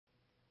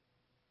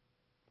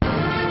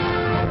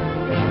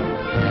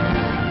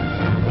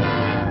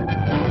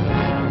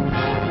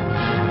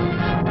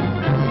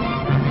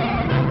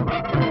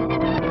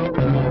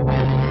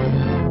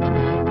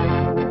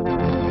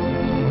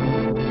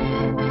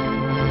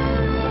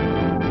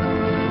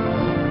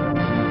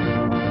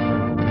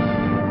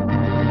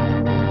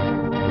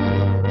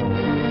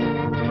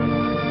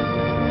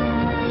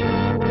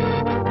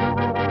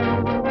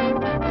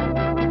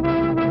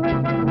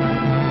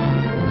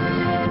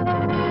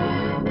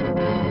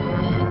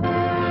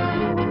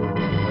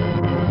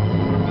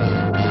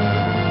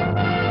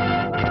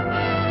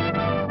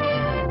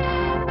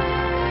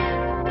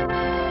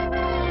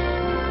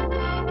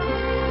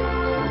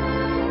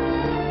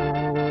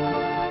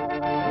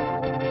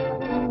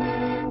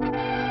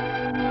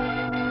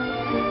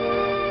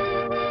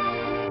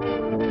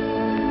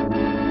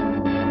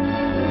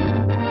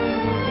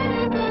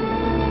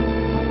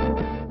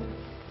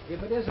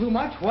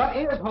What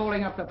is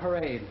holding up the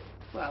parade?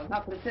 Well,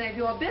 not that it's any of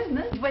your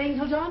business. Waiting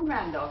till John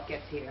Randolph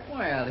gets here.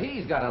 Well,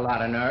 he's got a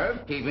lot of nerve,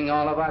 keeping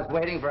all of us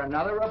waiting for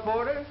another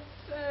reporter.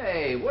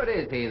 Say, what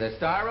is he, the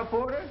star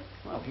reporter?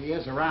 Well, if he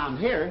is around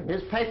here,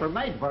 his paper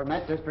made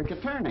Burnette district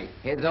attorney.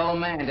 His old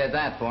man did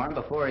that for him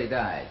before he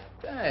died.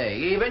 Say,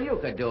 even you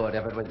could do it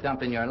if it was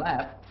dumped in your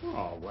lap.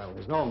 Oh, well,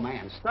 his old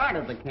man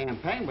started the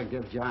campaign, but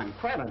give John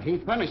credit. He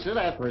finished it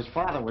after his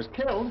father was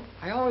killed.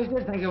 I always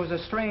did think it was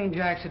a strange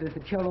accident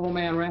that killed old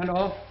man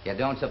Randolph. You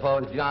don't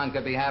suppose John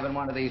could be having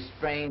one of these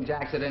strange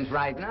accidents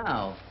right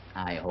now?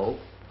 I hope.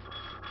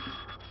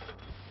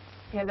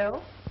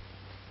 Hello?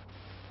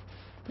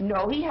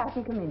 No, he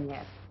hasn't come in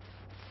yet.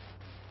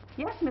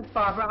 Yes, Miss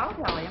Barbara,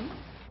 I'll tell him.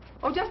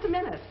 Oh, just a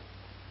minute.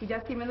 He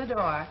just came in the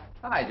door.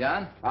 Hi,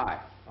 John. Hi.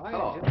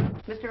 Hello.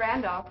 Mr.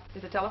 Randolph,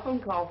 there's a telephone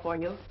call for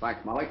you.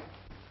 Thanks, Molly.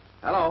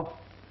 Hello.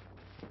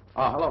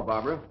 Oh, hello,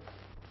 Barbara.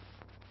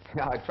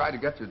 Yeah, I tried to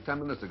get you 10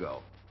 minutes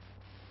ago.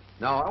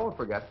 No, I won't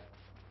forget.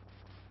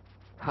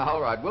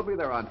 All right, we'll be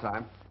there on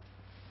time.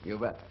 You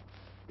bet.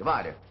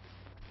 Goodbye,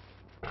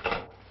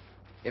 dear.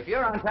 If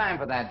you're on time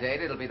for that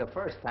date, it'll be the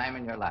first time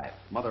in your life.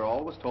 Mother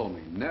always told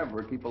me,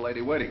 never keep a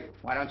lady waiting.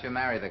 Why don't you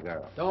marry the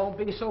girl? Don't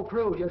be so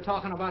crude. You're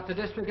talking about the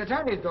district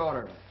attorney's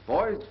daughter.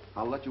 Boys,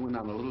 I'll let you in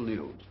on a little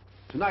news.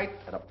 Tonight,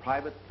 at a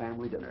private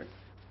family dinner,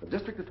 the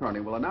district attorney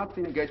will announce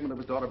the engagement of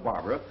his daughter,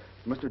 Barbara,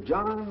 to Mr.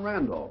 John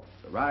Randolph,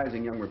 the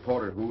rising young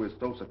reporter who is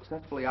so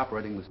successfully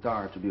operating the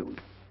Star Tribune.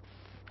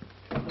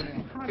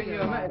 Can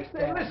you imagine?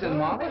 Say, listen,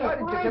 Molly, why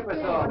didn't you tip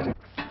us off?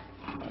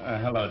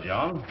 Hello,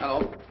 John.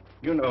 Hello.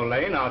 You know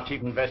Lane, our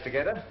chief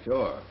investigator.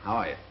 Sure. How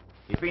are you?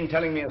 He's been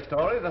telling me a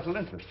story that'll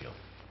interest you.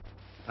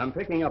 I'm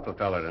picking up a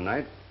fella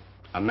tonight.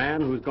 A man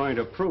who's going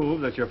to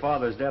prove that your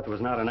father's death was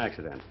not an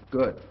accident.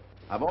 Good.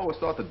 I've always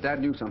thought that Dad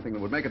knew something that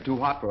would make it too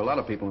hot for a lot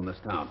of people in this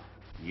town.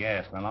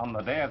 Yes, and on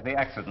the day of the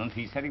accident,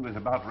 he said he was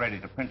about ready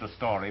to print a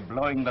story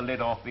blowing the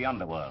lid off the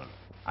underworld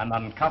and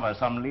uncover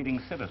some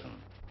leading citizen.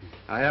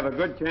 I have a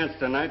good chance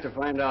tonight to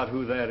find out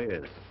who that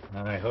is.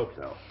 I hope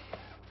so.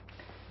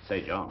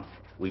 Say, John,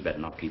 we better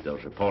not keep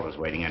those reporters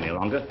waiting any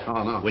longer.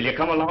 Oh, no. Will you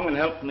come along and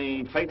help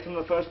me face them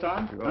the first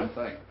time? Sure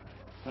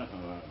thing.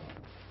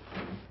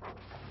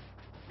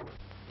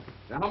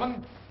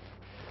 Gentlemen,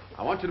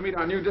 I want you to meet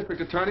our new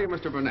district attorney,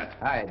 Mr. Burnette.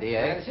 Hi, D.A.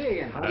 Glad to see you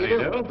again. How do you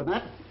do,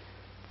 Burnette?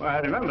 Well, I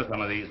remember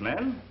some of these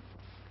men.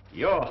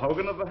 You're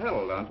Hogan of the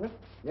Herald, aren't you?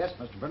 Yes,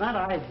 Mr. Burnette,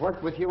 I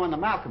worked with you on the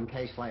Malcolm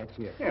case last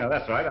year. Yeah,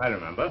 that's right, I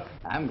remember.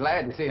 I'm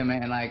glad to see a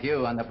man like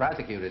you on the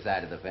prosecutor's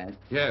side of the fence.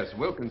 Yes,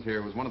 Wilkins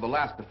here was one of the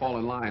last to fall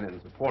in line in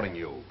supporting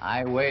you.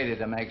 I waited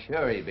to make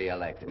sure he'd be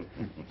elected.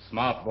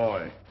 Smart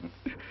boy.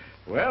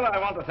 Well, I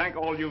want to thank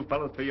all you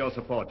fellows for your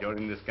support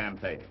during this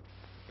campaign.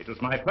 It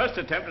was my first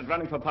attempt at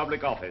running for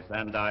public office,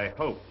 and I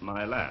hope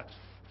my last.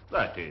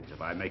 That is,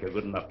 if I make a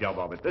good enough job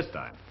of it this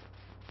time.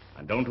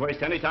 And don't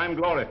waste any time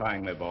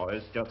glorifying me,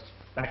 boys. Just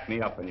back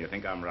me up when you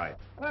think I'm right.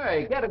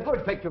 Hey, get a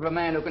good picture of a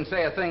man who can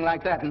say a thing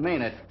like that and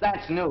mean it.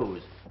 That's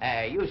news.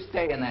 Hey, you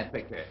stay in that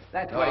picture.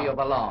 That's where you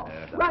belong.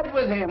 Yeah. Right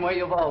with him where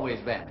you've always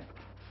been.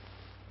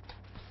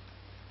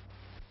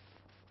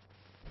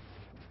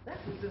 That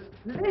was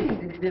a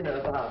splendid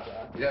dinner,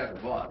 Barbara. Yes,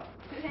 it was.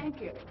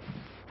 Thank you.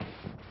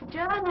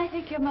 John, I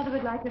think your mother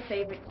would like a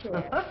favorite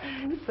chair.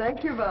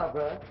 Thank you,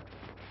 Barbara.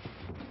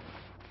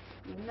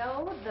 You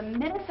know, the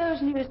minute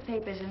those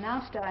newspapers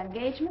announced our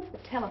engagement, the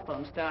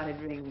telephone started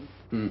ringing.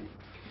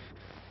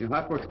 You'll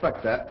have to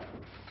expect that.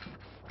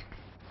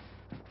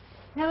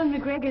 Helen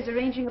McGregor's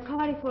arranging a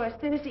party for us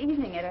Thursday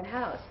evening at her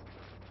house.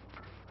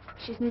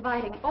 She's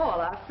inviting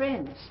all our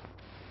friends.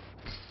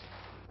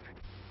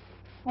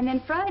 And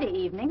then Friday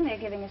evening, they're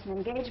giving us an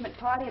engagement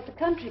party at the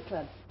country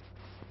club.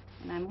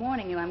 And I'm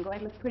warning you, I'm going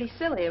to look pretty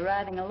silly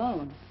arriving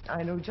alone.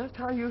 I know just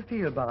how you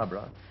feel,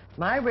 Barbara.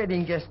 My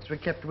wedding guests were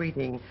kept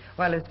waiting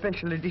while a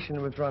special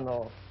edition was run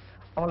off.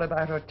 All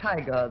about her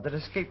tiger that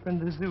escaped from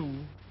the zoo.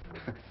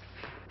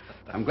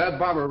 I'm glad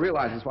Barbara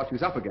realizes what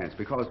she's up against,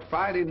 because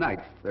Friday night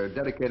they're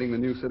dedicating the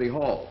new city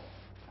hall.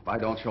 If I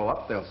don't show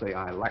up, they'll say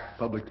I lack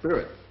public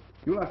spirit.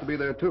 You'll have to be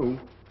there, too.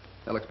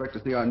 They'll expect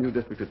to see our new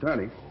district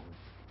attorney.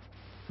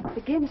 It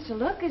begins to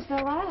look as though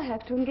I'll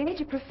have to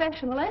engage a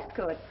professional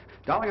escort.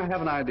 Darling, I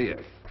have an idea.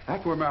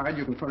 After we're married,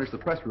 you can furnish the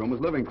press room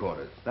with living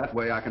quarters. That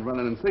way I can run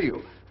in and see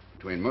you.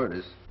 Between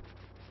murders.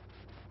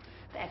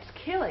 That's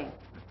killing.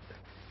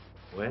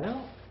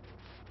 Well,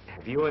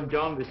 have you and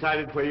John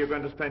decided where you're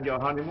going to spend your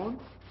honeymoon?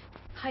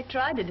 I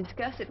tried to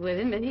discuss it with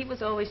him, but he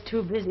was always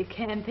too busy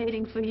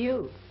campaigning for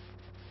you.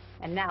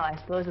 And now I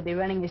suppose he'll be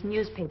running his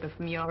newspaper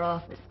from your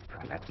office.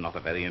 Well, that's not a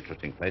very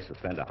interesting place to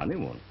spend a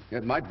honeymoon.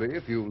 It might be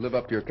if you live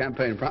up to your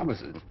campaign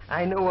promises.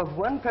 I know of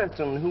one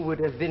person who would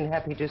have been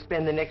happy to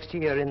spend the next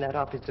year in that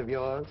office of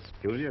yours.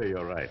 Julia,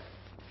 you're right.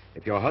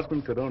 If your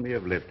husband could only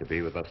have lived to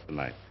be with us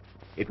tonight.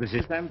 It was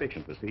his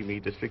ambition to see me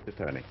district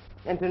attorney.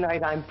 And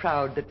tonight I'm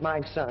proud that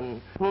my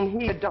son, whom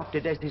he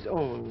adopted as his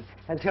own,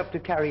 has helped to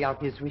carry out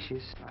his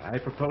wishes. I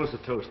propose a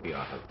toast to your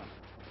husband.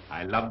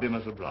 I loved him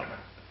as a brother.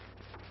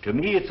 To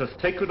me, it's a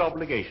sacred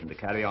obligation to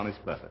carry on his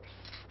purpose.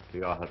 To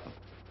your husband.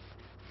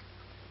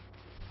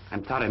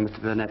 I'm sorry, Mr.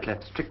 Burnette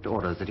left strict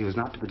orders that he was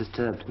not to be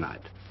disturbed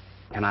tonight.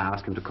 Can I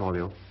ask him to call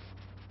you?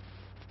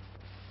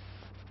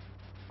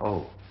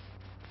 Oh.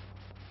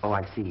 Oh,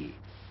 I see.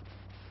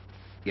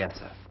 Yes,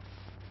 sir.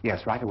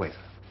 Yes, right away,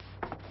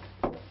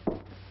 sir.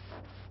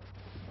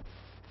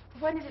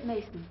 What is it,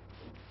 Mason?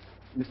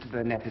 Mr.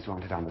 Burnette is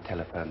wanted on the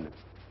telephone.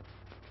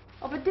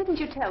 Oh, but didn't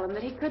you tell him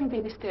that he couldn't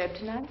be disturbed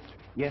tonight?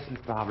 Yes,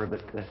 Miss Barbara,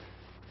 but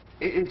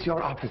it's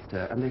your office,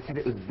 sir, and they said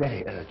it was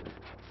very urgent.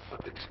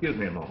 Excuse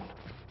me a moment.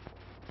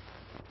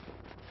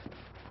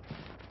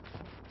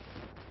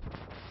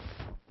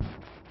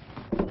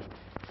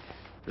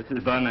 This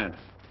is Burnette.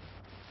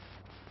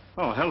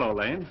 Oh, hello,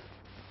 Lane.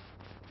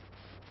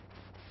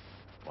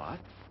 What?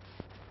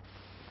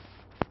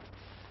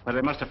 Well,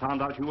 they must have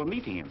found out you were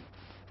meeting him.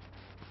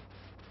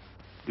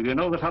 Do you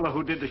know the fellow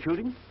who did the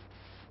shooting?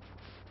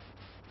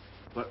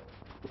 Well,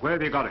 where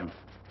have you got him?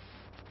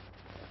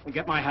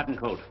 Get my hat and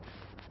coat.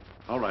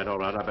 All right,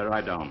 I better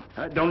ride down.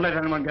 Don't let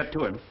anyone get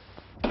to him.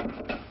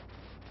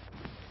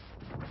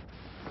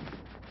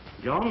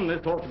 John,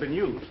 this ought to be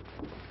news.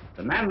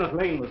 The man that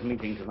Lane was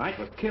meeting tonight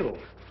was killed.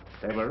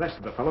 They've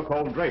arrested a fellow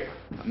called Draper.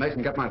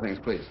 Mason, get my things,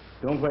 please.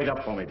 Don't wait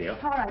up for me, dear.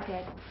 All right,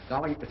 Dad.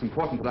 Darling, it's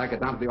important that I get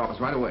down to the office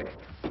right away.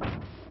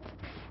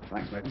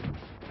 Thanks, Mason.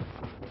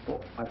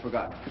 Oh, I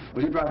forgot.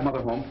 Will you drive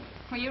Mother home?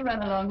 Well, you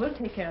run along. We'll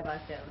take care of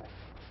ourselves.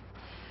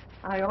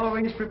 I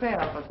always prepare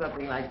for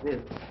something like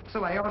this,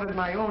 so I ordered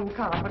my own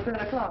car for 10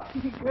 o'clock.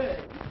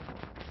 Good.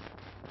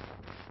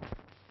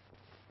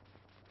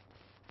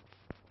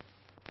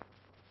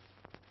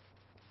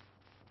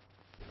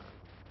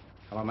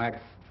 Hello,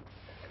 Mac.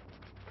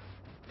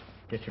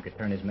 District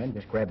Attorney's men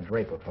just grabbed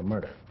Draper for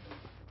murder.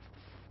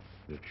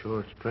 You're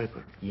sure it's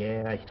Draper?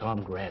 Yeah, I saw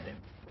him grab him.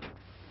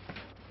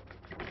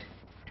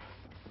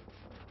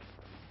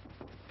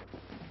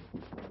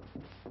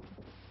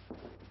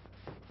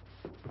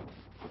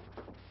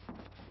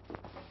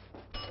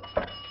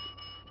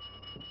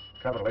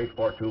 Capital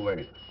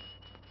 8428.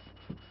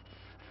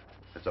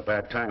 It's a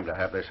bad time to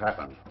have this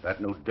happen. That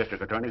new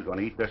district attorney's going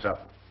to eat this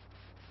up.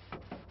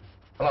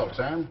 Hello,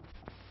 Sam.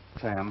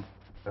 Sam?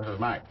 This is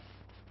Mike.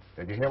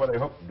 Did you hear where they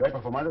hooked Draper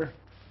for murder?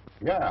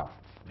 Yeah,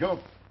 Joe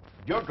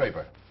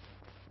Draper.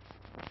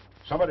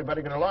 Somebody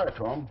better get a lawyer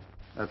to him.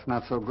 That's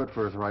not so good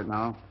for us right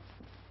now.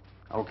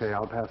 Okay,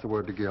 I'll pass the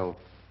word to Gil.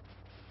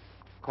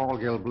 Call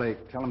Gil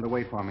Blake. Tell him to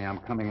wait for me. I'm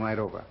coming right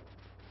over.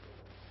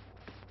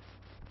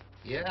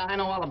 Yeah, I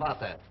know all about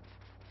that.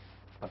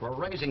 But we're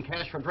raising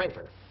cash for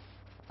Draper.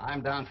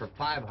 I'm down for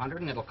 $500,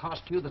 and it'll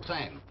cost you the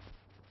same.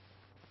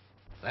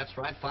 That's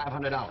right,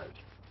 $500.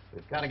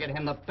 We've got to get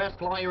him the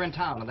best lawyer in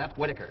town, and that's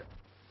Whitaker.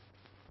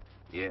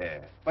 Yeah,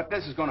 but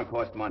this is going to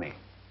cost money.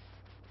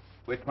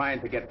 We're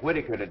trying to get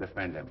Whitaker to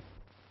defend him.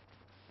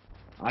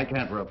 I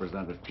can't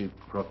represent a cheap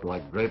crook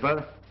like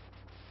Draper.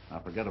 Now,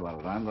 forget about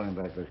it. I'm going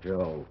back to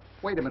show.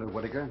 Wait a minute,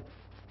 Whitaker.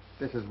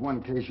 This is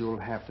one case you'll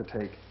have to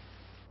take.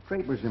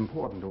 Draper's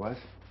important to us.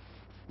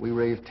 We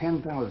raised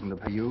 $10,000 to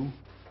pay you.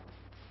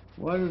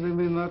 Why does he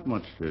mean that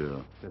much to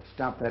you? To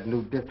stop that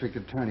new district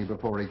attorney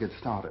before he gets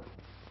started.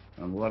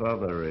 And what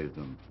other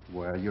reason?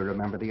 Well, you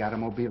remember the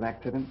automobile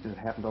accident that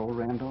happened to old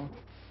Randolph?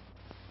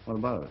 What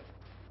about it?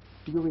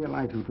 Do you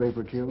realize who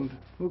Draper killed?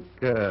 Who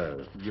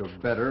cares?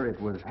 You'd better. It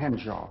was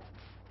Henshaw.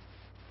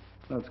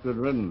 That's good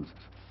riddance.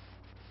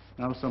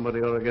 Now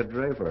somebody ought to get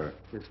Draper.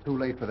 It's too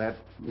late for that.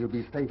 He'll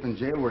be safe in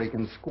jail where he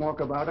can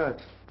squawk about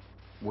us.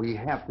 We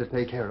have to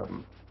take care of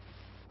him.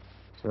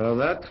 So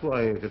that's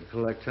why you could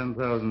collect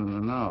 $10,000 in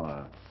an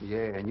hour.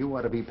 Yeah, and you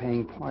ought to be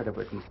paying part of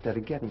it instead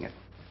of getting it.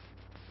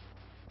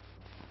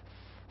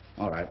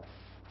 All right.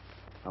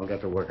 I'll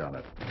get to work on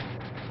it.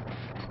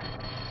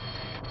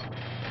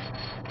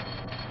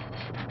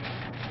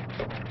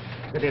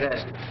 City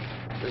desk.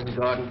 This is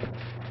Gordon.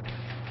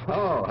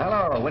 Oh,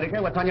 hello,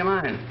 Whitaker. What's on your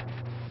mind?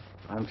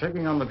 I'm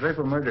taking on the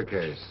Draper murder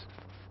case.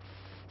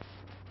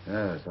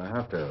 Yes, I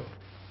have to.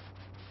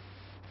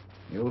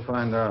 You'll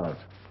find out.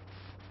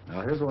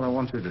 Now, here's what I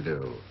want you to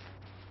do.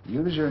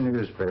 Use your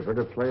newspaper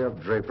to play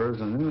up Draper as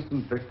an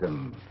innocent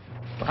victim.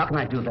 Well, how can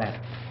I do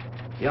that?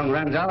 Young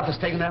Randolph has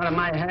taken it out of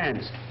my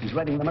hands. He's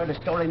writing the murder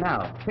story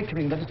now,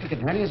 picturing the district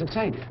attorney as a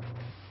saint.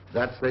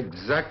 That's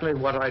exactly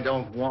what I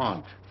don't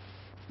want.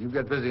 You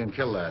get busy and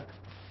kill that.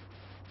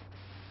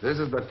 This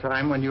is the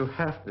time when you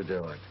have to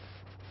do it.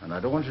 And I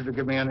don't want you to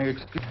give me any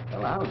excuse.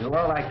 Well, I'll do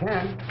all I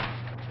can.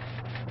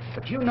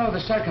 But you know the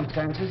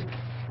circumstances.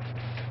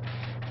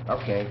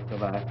 Okay,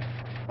 goodbye.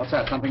 What's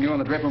that, something new on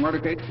the Draper murder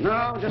case?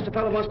 No, just a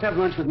fellow wants to have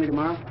lunch with me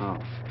tomorrow. Oh.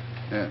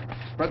 Yeah.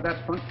 Spread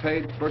that front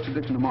page, first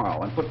edition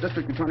tomorrow, and put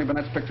District Attorney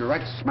Burnett's picture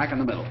right smack in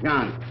the middle.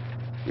 John,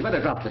 You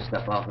better drop this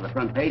stuff off of the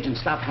front page and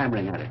stop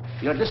hammering at it.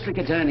 Your district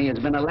attorney has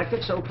been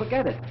elected, so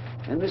forget it.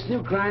 And this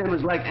new crime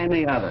is like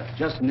any other,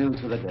 just news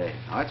for the day.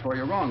 Now, that's where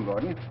you're wrong,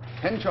 Gordon.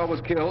 Henshaw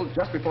was killed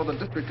just before the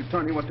district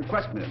attorney was to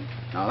question him.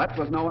 Now, that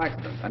was no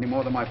accident, any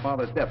more than my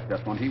father's death,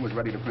 just when he was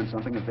ready to print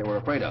something that they were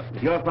afraid of.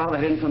 If your father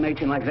had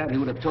information like that, he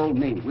would have told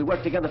me. We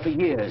worked together for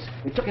years.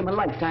 It took him a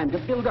lifetime to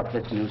build up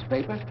this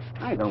newspaper.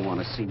 I don't want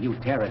to see you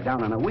tear it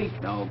down in a week.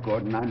 No,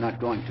 Gordon, I'm not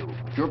going to.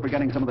 You're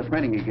forgetting some of the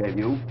training he gave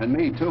you, and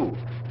me, too.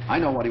 I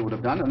know what he would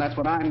have done, and that's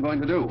what I'm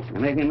going to do. You're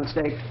making a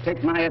mistake.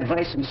 Take my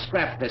advice and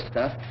scrap this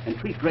stuff and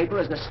treat Draper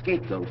as the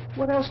scapegoat.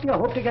 What else do you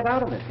hope to get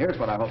out of it? Here's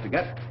what I hope to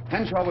get.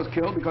 Henshaw was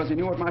killed because he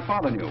knew what my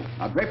father knew.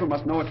 Now, Draper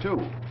must know it, too.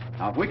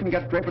 Now, if we can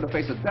get Draper to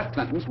face a death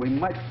sentence, we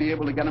might be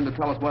able to get him to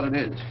tell us what it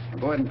is. Now,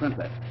 go ahead and print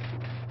that.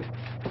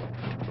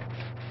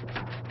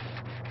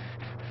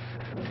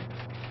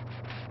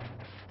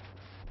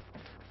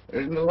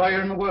 There isn't a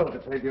lawyer in the world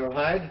to save your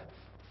hide.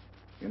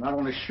 You not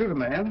only shoot a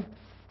man,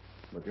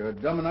 but you're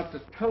dumb enough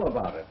to tell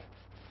about it.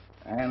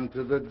 And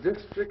to the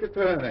district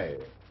attorney.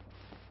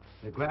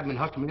 They grabbed me and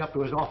hustled me up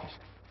to his office.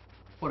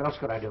 What else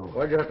could I do?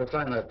 Why'd you have to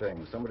sign that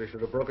thing? Somebody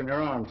should have broken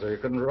your arm so you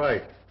couldn't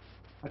write.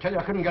 I tell you,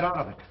 I couldn't get out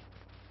of it.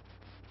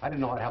 I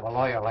didn't know I'd have a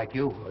lawyer like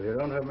you. Well, you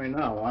don't have me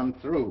now. I'm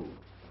through.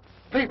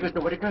 Please,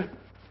 Mr. Whitaker,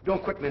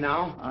 don't quit me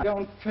now. I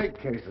don't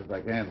take cases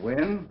I can't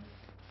win.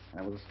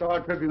 And with the Star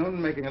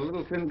Tribune making a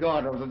little thin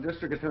guard over the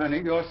district attorney,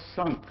 you're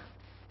sunk.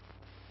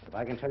 If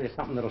I can tell you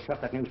something that'll shut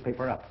that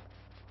newspaper up,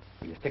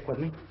 will you stick with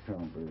me?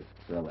 Don't be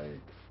silly.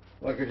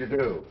 What could you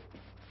do?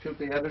 Shoot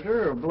the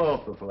editor or blow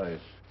up the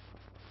place?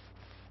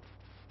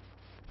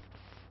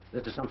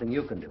 This is something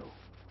you can do.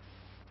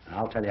 And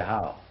I'll tell you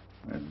how.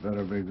 It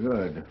better be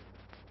good.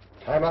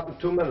 Time up in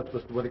 2 minutes,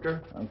 Mr.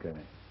 Whitaker. Okay.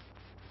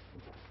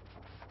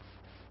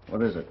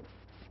 What is it?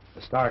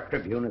 The Star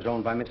Tribune is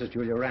owned by Mrs.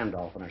 Julia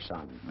Randolph and her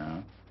son.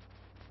 No.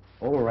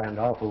 Old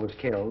Randolph, who was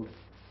killed,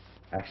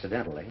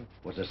 accidentally,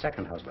 was her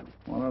second husband.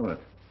 What of it?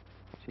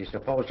 She's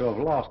supposed to have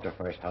lost her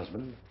first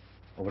husband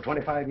over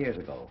 25 years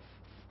ago,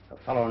 a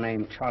fellow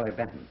named Charlie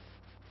Benton.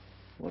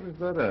 What does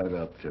that add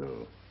up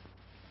to?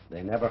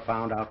 They never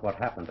found out what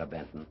happened to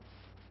Benton.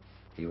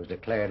 He was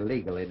declared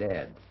legally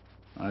dead.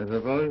 I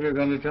suppose you're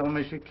going to tell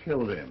me she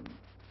killed him.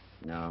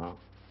 No.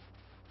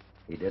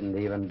 He didn't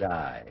even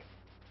die.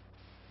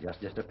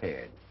 Just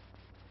disappeared.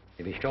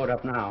 If he showed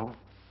up now,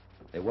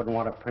 they wouldn't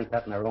want to print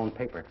that in their own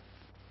paper.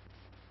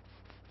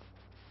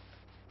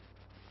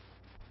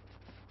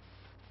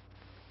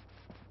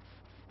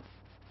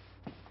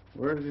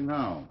 Where is he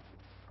now?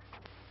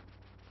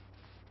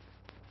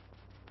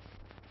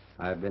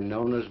 I've been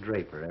known as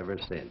Draper ever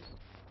since.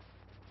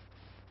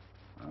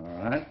 All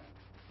right.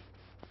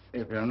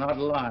 If you're not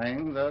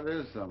lying, that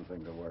is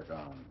something to work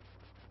on.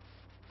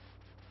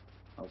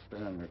 I'll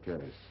stay on your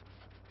case.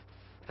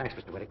 Thanks,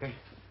 Mr. Whitaker.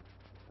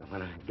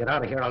 When I get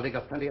out of here, I'll dig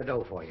up plenty of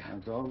dough for you.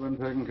 That's all been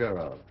taken care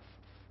of.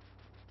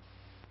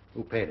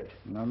 Who paid it?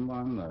 None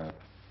mind that.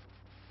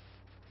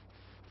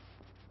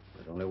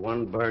 There's only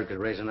one bird could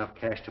raise enough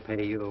cash to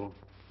pay you.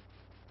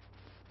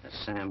 That's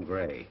Sam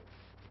Gray.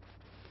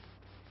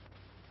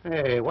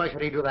 Hey, why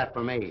should he do that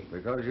for me?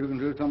 Because you can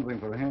do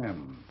something for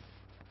him.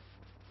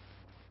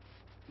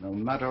 No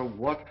matter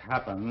what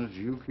happens,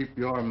 you keep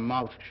your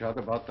mouth shut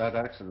about that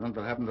accident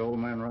that happened to old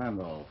man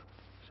Randolph.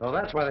 So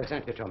that's why they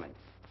sent you to me.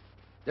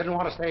 Didn't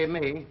want to save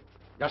me,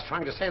 just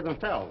trying to save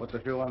themselves. Put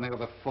the shoe on the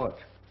other foot.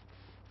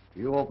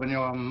 You open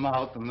your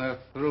mouth and they're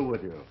through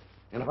with you.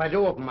 And if I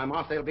do open my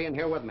mouth, they'll be in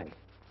here with me.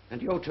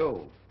 And you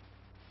too.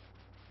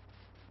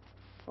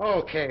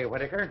 Okay,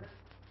 Whitaker.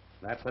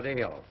 That's the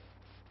deal.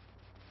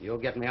 You'll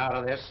get me out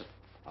of this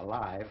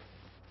alive.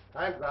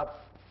 Time's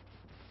up.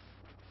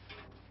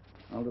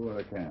 I'll do what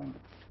I can.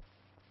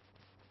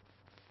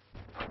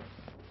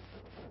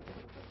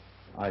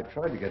 I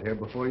tried to get here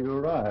before you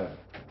arrived.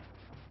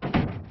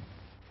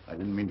 I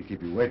didn't mean to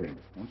keep you waiting.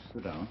 Won't you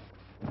sit down?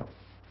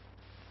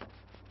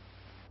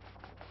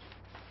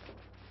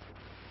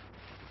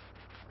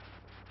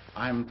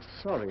 I'm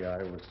sorry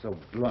I was so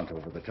blunt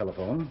over the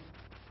telephone,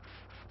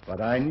 but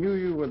I knew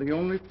you were the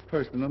only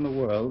person in the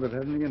world that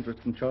had any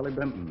interest in Charlie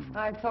Benton.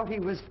 I thought he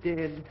was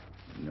dead.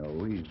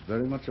 No, he's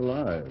very much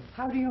alive.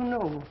 How do you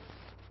know?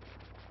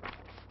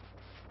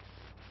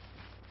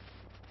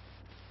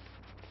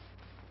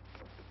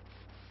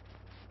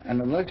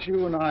 And unless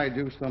you and I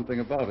do something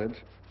about it,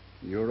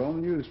 your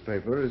own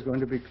newspaper is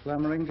going to be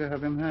clamoring to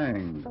have him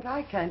hanged. But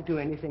I can't do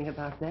anything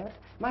about that.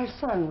 My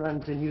son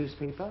runs a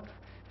newspaper,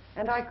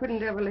 and I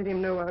couldn't ever let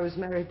him know I was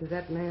married to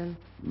that man.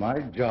 My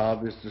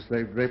job is to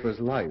save Draper's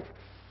life.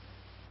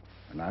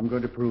 And I'm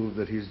going to prove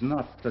that he's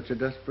not such a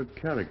desperate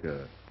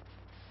character.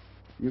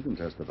 You can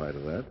testify to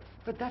that.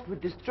 But that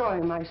would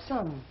destroy my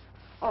son.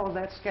 All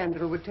that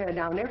scandal would tear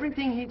down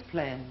everything he'd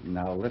planned.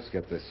 Now, let's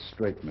get this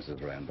straight,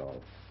 Mrs.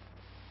 Randolph.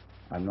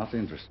 I'm not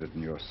interested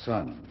in your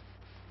son.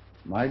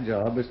 My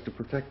job is to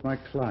protect my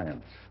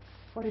client.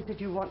 What is it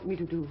you want me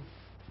to do?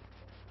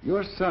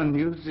 Your son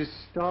used his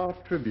Star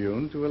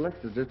Tribune to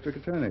elect the district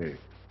attorney.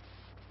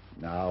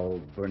 Now,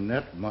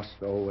 Burnette must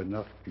owe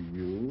enough to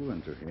you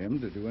and to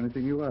him to do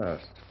anything you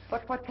asked.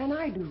 But what can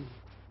I do?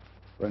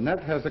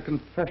 Burnette has a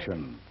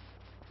confession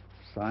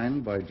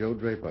signed by Joe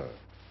Draper.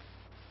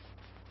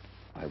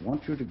 I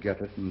want you to get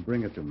it and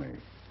bring it to me.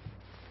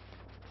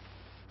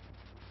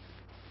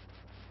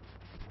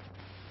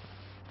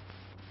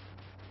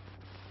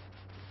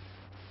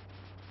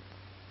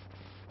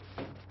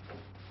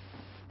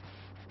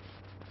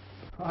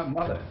 Oh,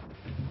 Mother.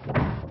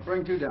 What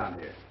brings you down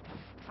here?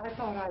 I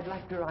thought I'd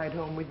like to ride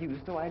home with you,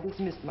 so I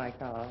dismissed my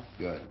car.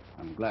 Good.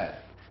 I'm glad.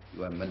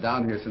 You haven't been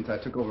down here since I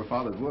took over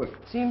Father's work.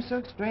 Seems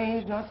so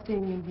strange not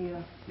seeing him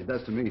here. It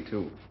does to me,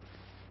 too.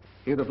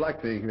 He would have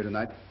liked being here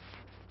tonight.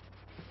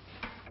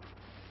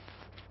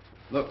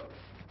 Look,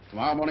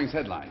 tomorrow morning's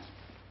headlines.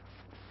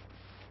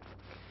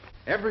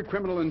 Every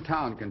criminal in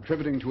town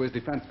contributing to his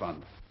defense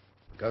fund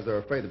because they're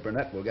afraid that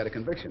Burnette will get a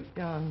conviction.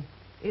 John,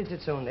 is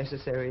it so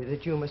necessary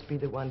that you must be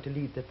the one to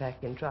lead the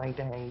pack in trying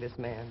to hang this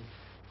man?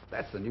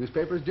 That's the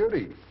newspaper's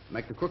duty.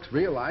 Make the crooks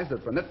realize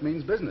that Burnette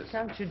means business.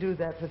 Can't you do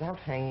that without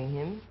hanging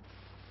him?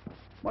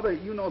 Mother,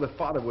 you know that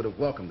Father would have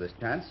welcomed this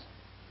chance.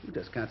 You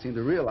just can't seem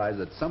to realize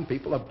that some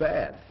people are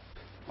bad.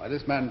 Why,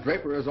 this man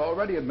Draper has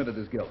already admitted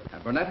his guilt,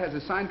 and Burnette has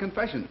his signed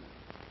confession.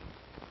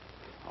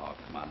 Oh,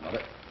 come on,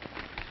 Mother.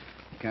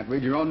 You can't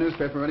read your own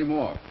newspaper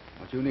anymore.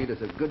 What you need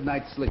is a good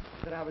night's sleep.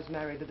 That I was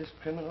married to this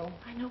criminal?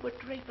 I know, but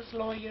Draper's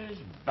lawyer is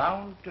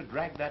bound to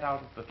drag that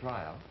out at the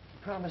trial.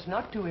 Promise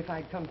not to if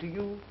I'd come to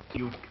you.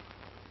 You...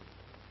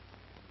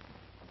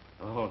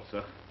 Oh,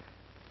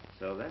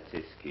 so that's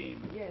his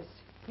scheme. Yes.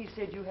 He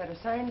said you had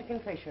a signed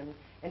confession,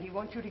 and he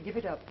wants you to give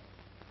it up.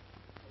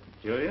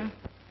 Julia?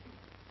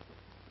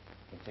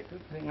 It's a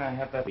good thing I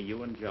have that for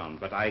you and John,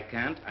 but I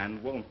can't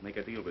and won't make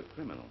a deal with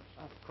criminals.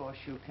 Of course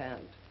you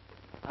can't.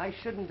 I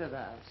shouldn't have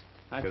asked.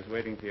 I was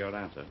waiting for your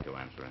answer to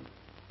answer him.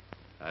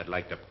 I'd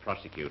like to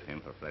prosecute him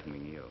for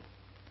threatening you.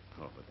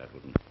 Oh, but that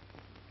wouldn't...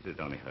 It'd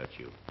only hurt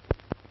you.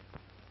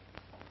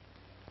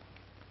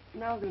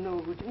 Now to know,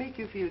 would it make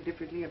you feel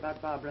differently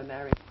about Barbara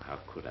marrying? How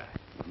could I?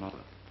 Mother.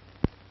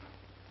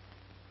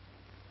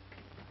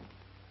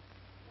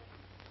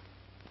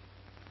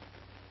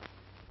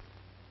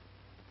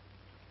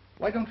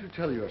 Why don't you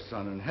tell your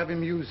son and have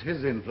him use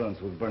his influence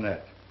with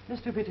Burnette?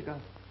 Mr. Whittaker,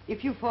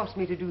 if you force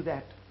me to do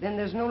that, then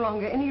there's no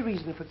longer any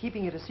reason for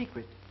keeping it a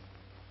secret.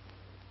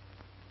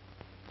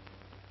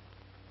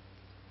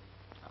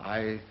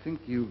 I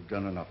think you've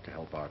done enough to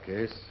help our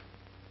case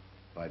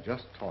by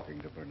just talking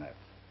to Burnette.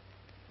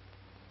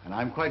 And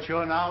I'm quite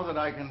sure now that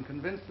I can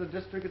convince the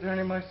district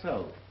attorney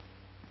myself.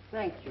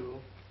 Thank you.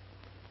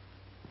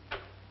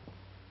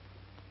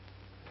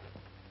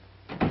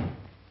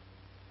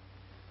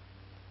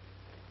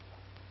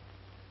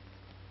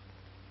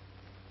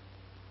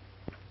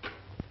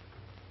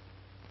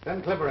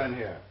 Send Clipper in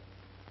here.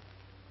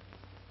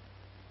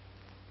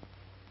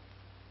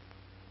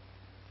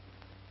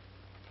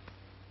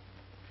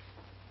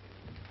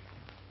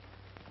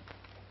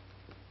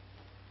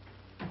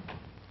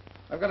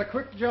 I've got a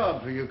quick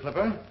job for you,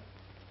 Clipper.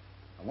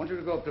 I want you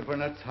to go up to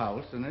Burnette's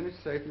house, and in his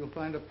safe you'll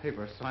find a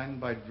paper signed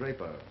by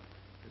Draper.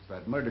 It's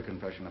that murder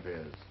confession of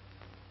his.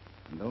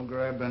 And don't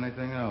grab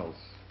anything else.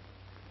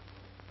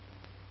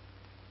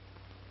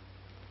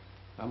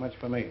 How much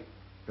for me?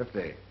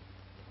 50.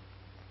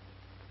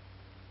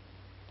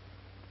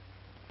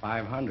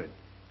 500.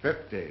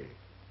 50.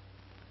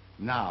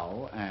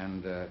 Now,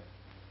 and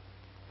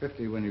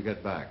 50 when you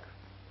get back.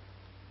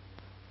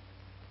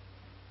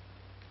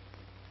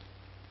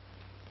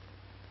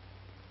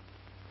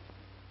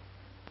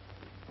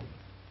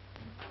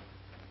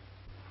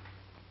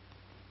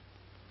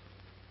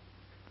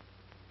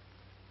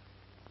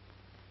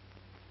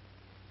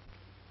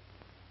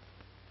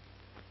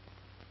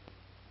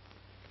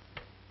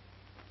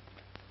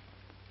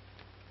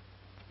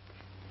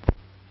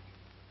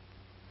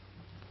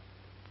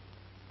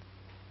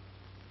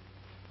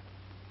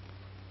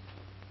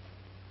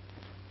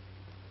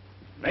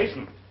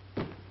 Mason!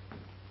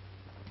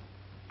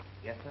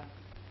 Yes, sir?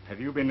 Have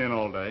you been in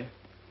all day?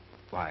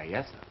 Why,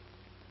 yes, sir.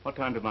 What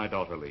time did my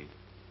daughter leave?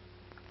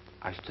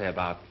 I should say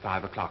about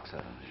 5 o'clock,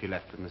 sir. She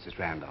left with Mrs.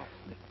 Randolph.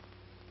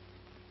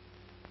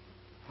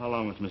 How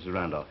long was Mrs.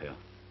 Randolph here?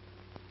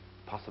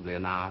 Possibly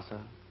an hour, sir.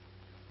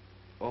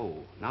 Oh,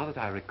 now that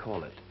I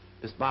recall it,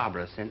 Miss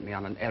Barbara sent me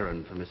on an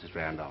errand for Mrs.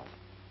 Randolph.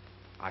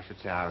 I should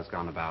say I was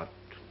gone about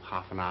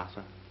half an hour,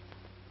 sir.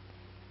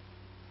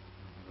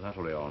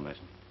 That'll be all,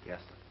 Mason. Yes,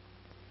 sir.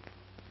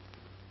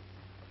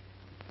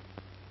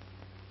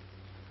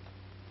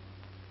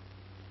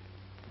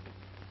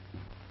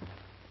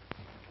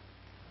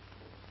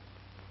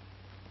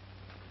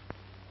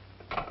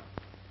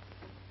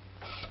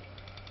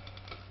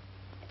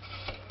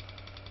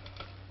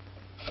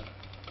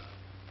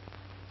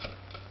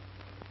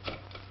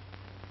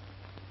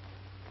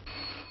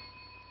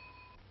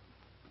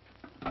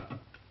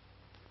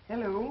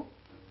 Hello?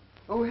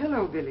 Oh,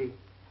 hello, Billy.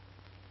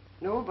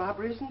 No,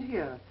 Barbara isn't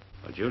here.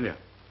 Oh, Julia.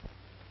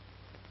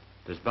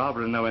 Does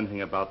Barbara know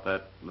anything about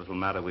that little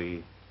matter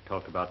we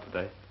talked about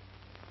today?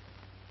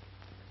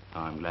 Oh,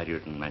 I'm glad you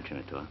didn't mention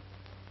it to her.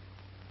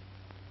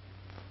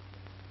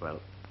 Well,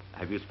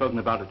 have you spoken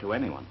about it to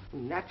anyone?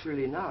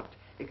 Naturally not.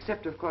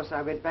 Except, of course,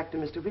 I went back to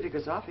Mr.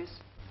 Whittaker's office.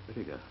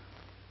 Whittaker?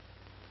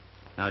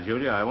 Now,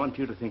 Julia, I want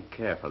you to think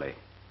carefully.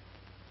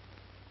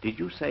 Did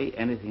you say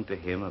anything to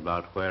him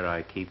about where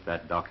I keep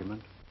that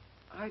document?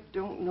 I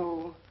don't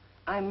know.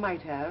 I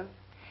might have.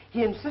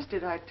 He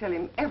insisted I'd tell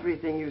him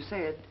everything you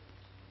said.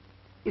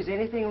 Is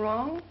anything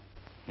wrong?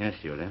 Yes,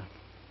 Julia.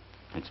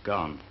 It's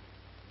gone.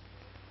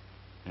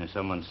 And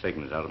someone's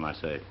taken it out of my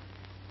safe.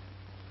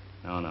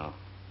 No,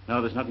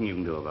 there's nothing you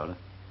can do about it.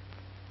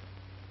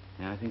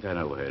 Yeah, I think I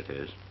know where it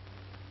is.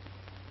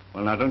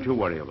 Well, now, don't you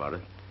worry about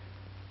it.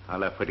 I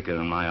left Whittaker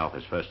in my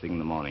office first thing in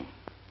the morning.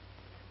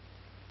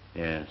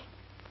 Yes.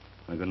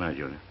 Well, good night,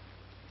 Julia.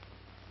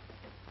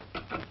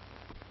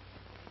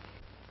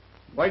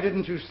 Why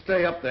didn't you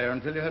stay up there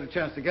until you had a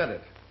chance to get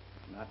it?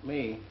 Not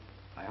me.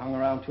 I hung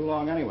around too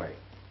long anyway.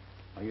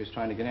 No use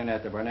trying to get in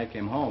after Burnette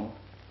came home.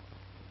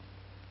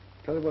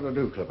 Tell you what I'll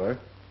do, Clipper.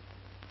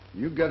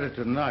 You get it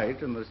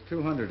tonight, and there's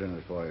 $200 in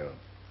it for you.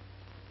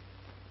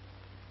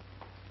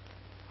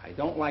 I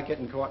don't like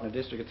getting caught in a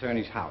district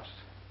attorney's house.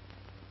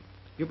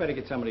 You better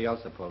get somebody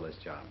else to pull this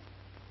job.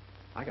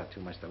 I got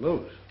too much to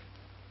lose.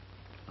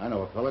 I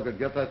know a fellow could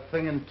get that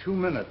thing in 2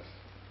 minutes.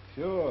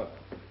 Sure.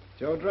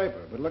 Joe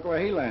Draper, but look where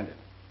he landed.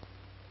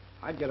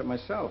 I'd get it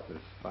myself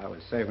if I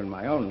was saving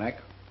my own neck.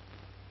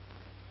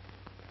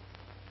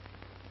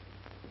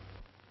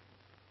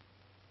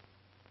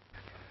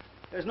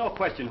 There's no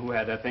question who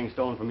had that thing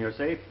stolen from your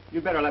safe.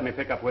 You better let me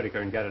pick up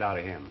Whittaker and get it out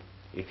of him.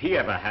 If he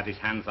ever had his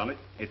hands on it,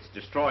 it's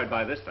destroyed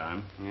by this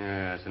time.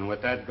 Yes, and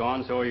with that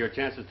gone, so are your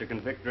chances to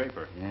convict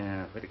Draper.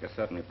 Yeah, Whittaker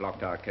certainly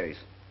blocked our case.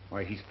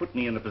 Why, he's put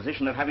me in the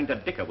position of having to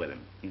dicker with him.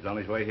 He's on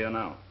his way here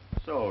now.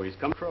 So, he's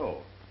come pro.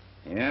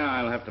 Yeah,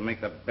 I'll have to make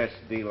the best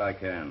deal I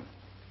can.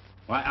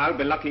 Why, I'll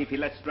be lucky if he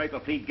lets Draper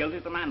plead guilty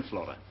to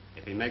manslaughter.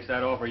 If he makes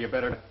that offer, you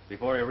better,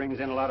 before he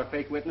rings in a lot of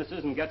fake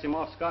witnesses and gets him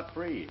off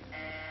scot-free.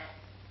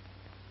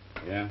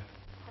 Yeah?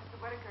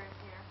 Mr. Whittaker is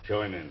here.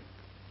 Show him in.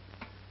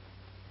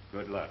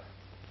 Good luck.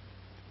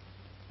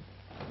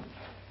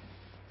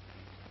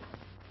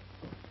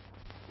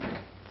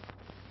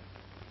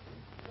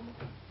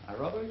 I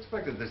rather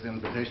expected this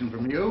invitation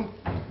from you.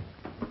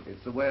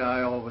 It's the way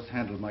I always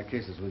handled my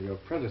cases with your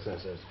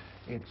predecessors.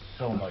 It's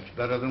so much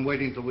better than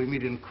waiting till we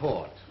meet in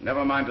court.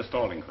 Never mind the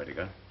stalling,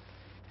 Whittaker.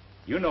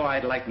 You know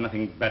I'd like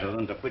nothing better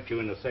than to put you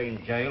in the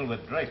same jail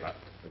with Draper.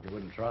 But you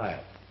wouldn't try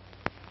it.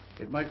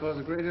 It might cause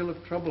a great deal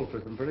of trouble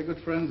for some pretty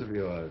good friends of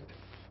yours.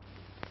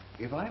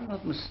 If I'm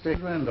not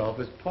mistaken, Randolph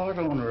is part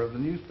owner of the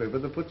newspaper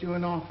that put you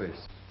in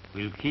office.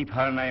 We'll keep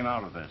her name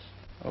out of this.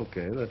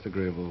 Okay, that's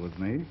agreeable with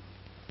me.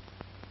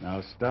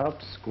 Now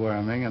stop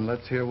squirming and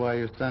let's hear why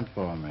you sent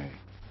for me.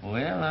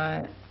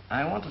 Well,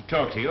 I want to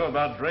talk to you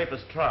about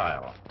Draper's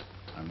trial.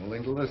 I'm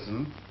willing to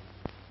listen.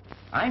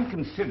 I'm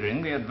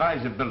considering the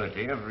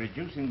advisability of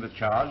reducing the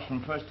charge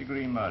from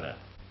first-degree murder.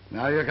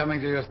 Now you're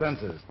coming to your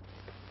senses.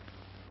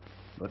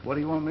 But what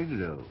do you want me to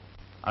do?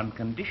 On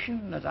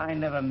condition that I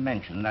never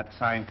mention that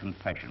signed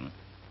confession,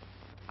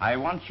 I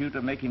want you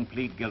to make him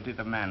plead guilty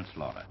to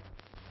manslaughter.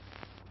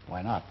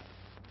 Why not?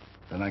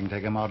 Then I can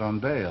take him out on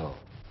bail.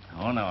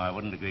 Oh, no, I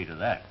wouldn't agree to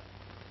that.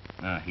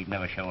 No, he'd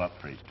never show up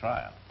for his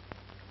trial.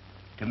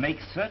 To make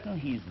certain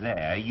he's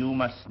there, you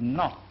must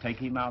not take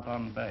him out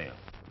on bail.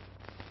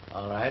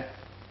 All right.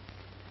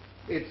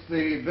 It's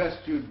the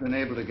best you'd been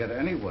able to get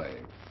anyway,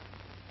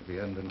 if he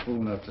hadn't been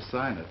fool enough to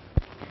sign it.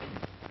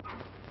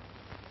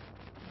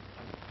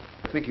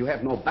 I think you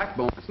have no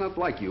backbone. It's not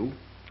like you.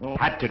 Oh,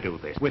 had to do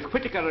this. With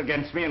Whittaker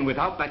against me and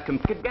without that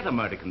could get a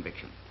murder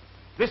conviction.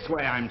 This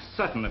way I'm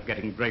certain of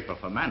getting Draper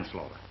for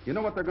manslaughter. You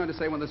know what they're going to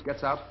say when this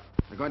gets out?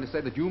 They're going to say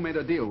that you made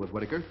a deal with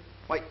Whittaker.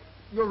 Why,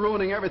 you're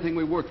ruining everything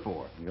we worked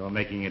for. You're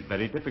making it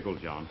very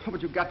difficult, John. Oh,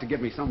 but you've got to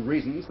give me some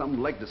reason,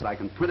 some leg so I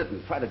can print it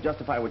and try to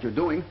justify what you're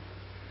doing.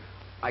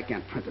 I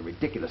can't print a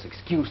ridiculous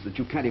excuse that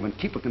you can't even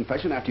keep a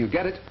confession after you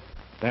get it.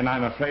 Then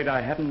I'm afraid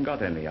I haven't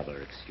got any other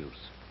excuse.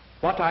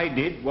 What I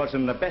did was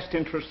in the best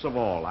interests of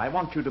all. I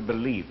want you to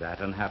believe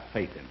that and have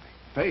faith in me.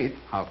 Faith?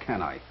 How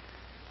can I?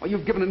 Well,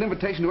 you've given an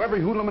invitation to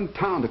every hoodlum in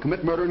town to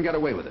commit murder and get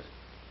away with it.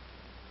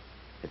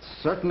 It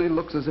certainly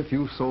looks as if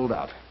you sold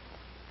out.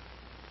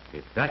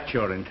 If that's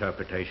your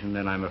interpretation,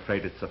 then I'm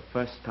afraid it's the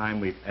first time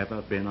we've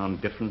ever been on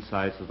different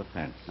sides of the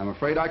fence. I'm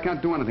afraid I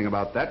can't do anything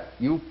about that.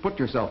 You put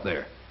yourself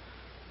there.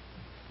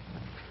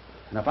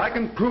 And if I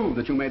can prove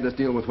that you made this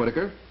deal with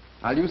Whittaker,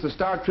 I'll use the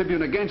Star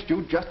Tribune against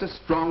you just as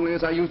strongly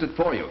as I used it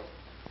for you.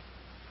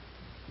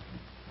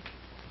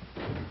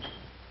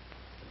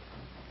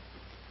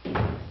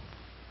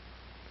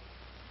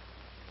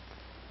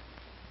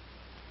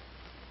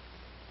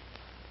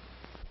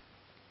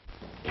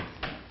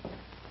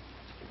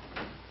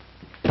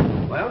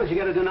 Well, did you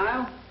get a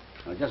denial?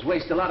 Or just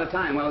waste a lot of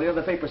time while the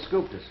other paper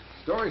scooped us?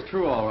 Story's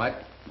true, all right,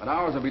 but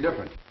ours will be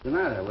different. What's the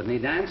matter? Wouldn't he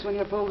dance when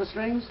you pulled the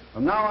strings?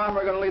 From now on,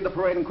 we're going to lead the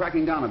parade in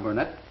cracking down on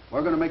Burnette.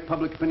 We're going to make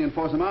public opinion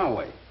force him our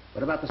way.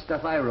 What about the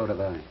stuff I wrote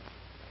about him?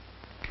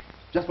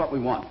 Just what we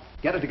want.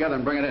 Get it together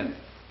and bring it in.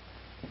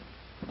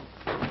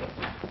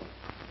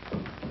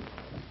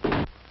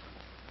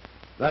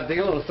 That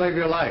deal will save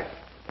your life.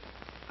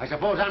 I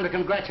suppose I'm to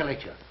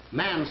congratulate you.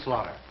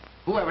 Manslaughter.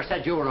 Whoever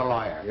said you were a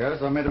lawyer?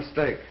 Yes, I made a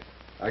mistake.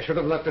 I should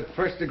have left it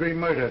first-degree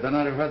murder. Then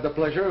I'd have had the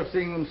pleasure of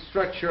seeing them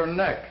stretch your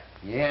neck.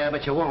 Yeah,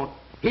 but you won't.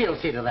 He'll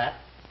see to that.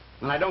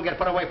 And I don't get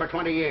put away for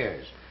 20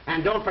 years.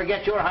 And don't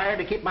forget you're hired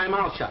to keep my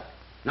mouth shut.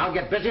 Now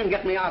get busy and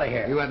get me out of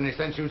here. You had any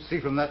sense you'd see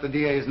from that the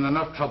DA isn't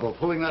enough trouble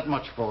pulling that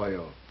much for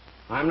you.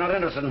 I'm not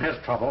interested in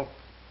his trouble.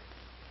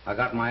 I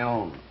got my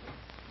own.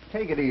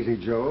 Take it easy,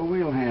 Joe.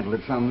 We'll handle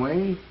it some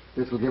way.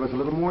 This will give us a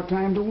little more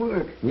time to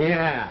work.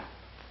 Yeah.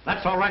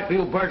 That's all right for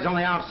you birds on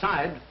the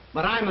outside,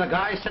 but I'm the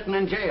guy sitting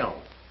in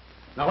jail.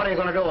 Now, what are you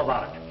going to do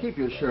about it? Keep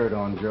your shirt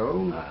on,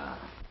 Joe.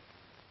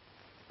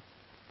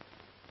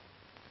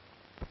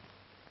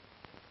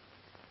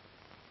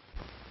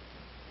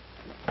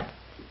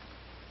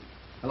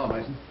 Hello,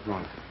 Mason. Come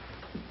on.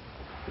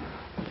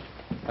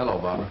 Hello,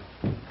 Barbara.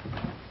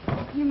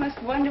 You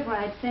must wonder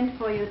why I'd sent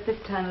for you at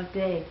this time of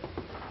day.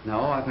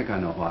 No, I think I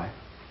know why.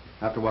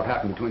 After what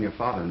happened between your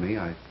father and me,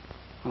 I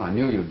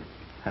knew you'd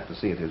have to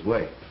see it his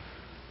way.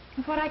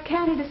 What I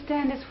can't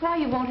understand is why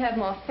you won't have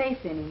more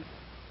faith in him.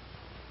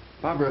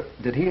 Barbara,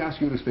 did he ask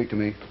you to speak to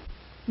me?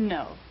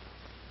 No.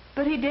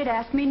 But he did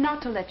ask me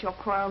not to let your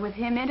quarrel with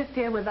him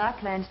interfere with our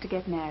plans to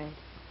get married.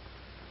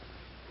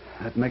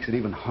 That makes it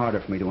even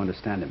harder for me to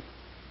understand him.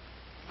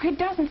 He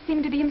doesn't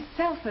seem to be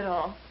himself at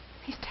all.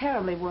 He's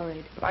terribly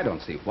worried. But I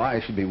don't see why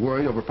I should be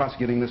worried over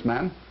prosecuting this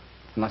man,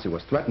 unless he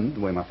was threatened the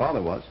way my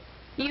father was.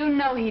 You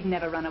know he'd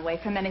never run away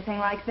from anything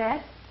like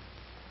that.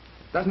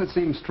 Doesn't it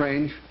seem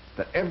strange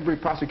that every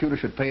prosecutor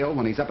should fail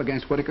when he's up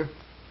against Whitaker?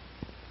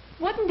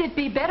 Wouldn't it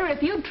be better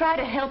if you'd try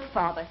to help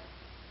Father?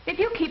 If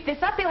you keep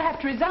this up, he'll have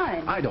to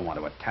resign. I don't want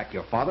to attack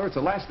your father. It's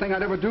the last thing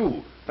I'd ever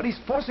do. But he's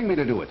forcing me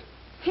to do it.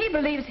 He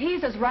believes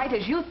he's as right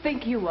as you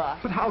think you are.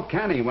 But how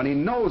can he when he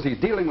knows he's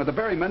dealing with the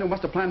very men who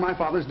must have planned my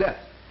father's death?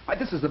 Why,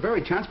 this is the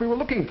very chance we were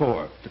looking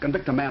for, to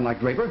convict a man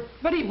like Draper.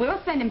 But he will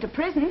send him to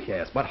prison.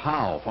 Yes, but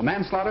how? For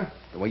manslaughter?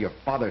 The way your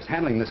father's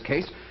handling this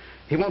case,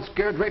 he won't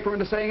scare Draper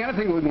into saying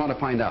anything we'd want to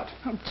find out.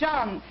 Oh,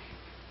 John.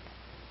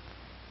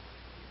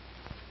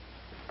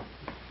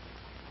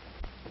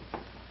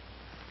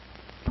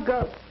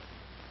 Go.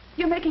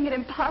 You're making it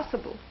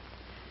impossible.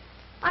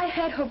 I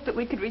had hoped that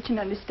we could reach an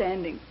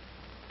understanding,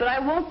 but I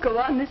won't go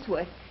on this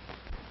way.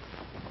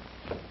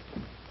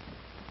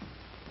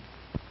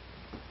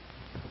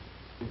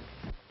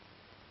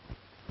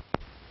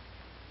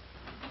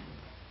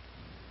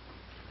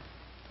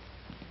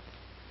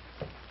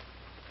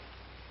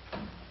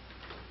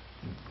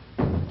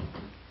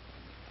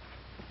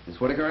 Is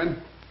Whitaker in?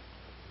 What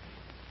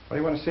do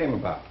you want to see him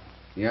about?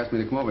 He asked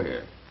me to come over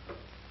here.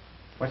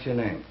 What's your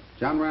name?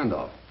 John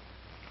Randolph.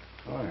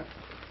 Oh, yeah.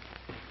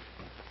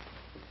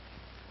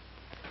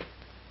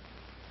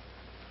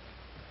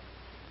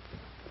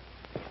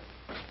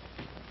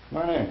 Come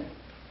on in.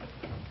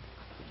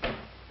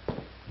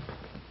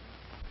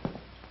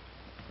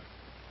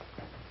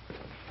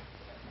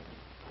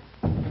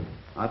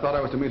 I thought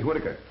I was to meet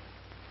Whitaker.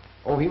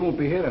 Oh, he won't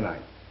be here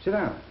tonight. Sit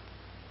down.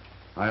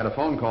 I had a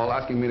phone call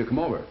asking me to come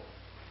over.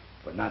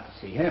 But not to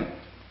see him.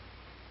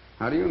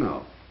 How do you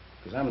know?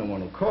 Because I'm the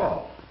one who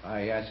called.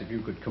 I asked if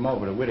you could come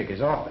over to Whitaker's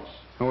office.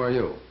 Who are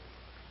you?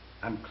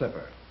 I'm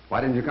Clipper.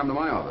 Why didn't you come to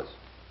my office?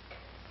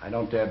 I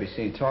don't dare be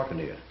seen talking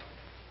to you.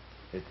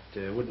 It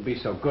wouldn't be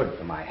so good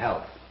for my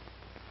health.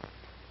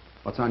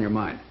 What's on your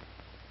mind?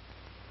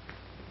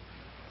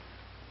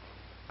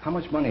 How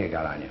much money you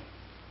got on you?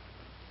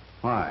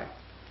 Why?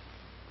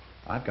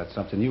 I've got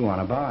something you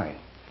want to buy.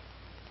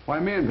 Why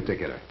me in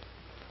particular?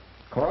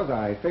 'Cause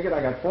I figured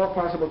I got 4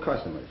 possible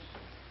customers.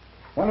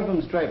 One of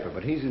them's Draper,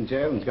 but he's in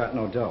jail and's got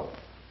no dough.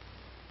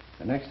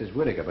 The next is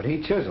Whitaker, but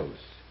he chisels.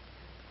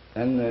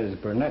 Then there's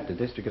Burnette, the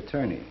district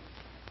attorney.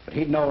 But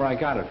he'd know where I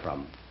got it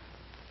from.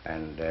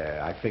 And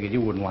I figured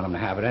you wouldn't want him to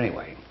have it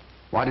anyway.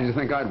 Why did you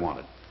think I'd want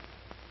it?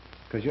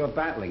 'Cause you're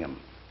battling him.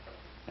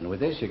 And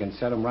with this, you can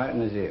set him right in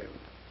his ear.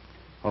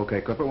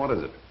 Okay, Clipper, what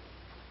is it?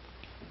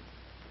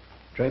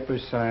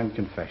 Draper's signed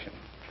confession.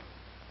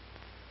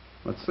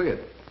 Let's see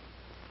it.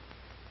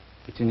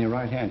 It's in your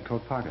right-hand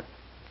coat pocket.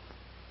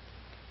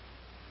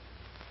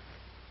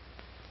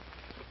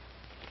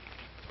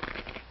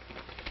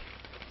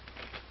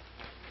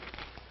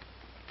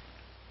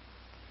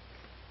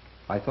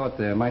 I thought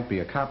there might be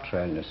a cop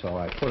trailing you, so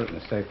I put it in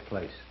a safe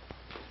place.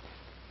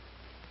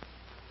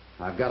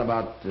 I've got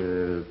about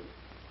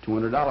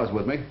 $200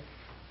 with me.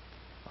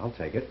 I'll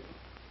take it.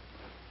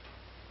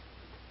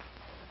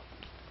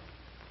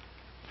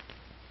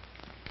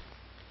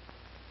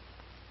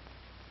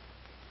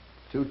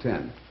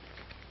 $210.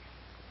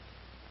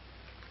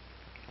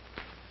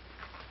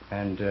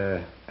 And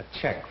a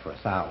check for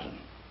 $1,000.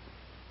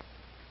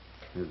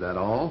 Is that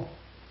all?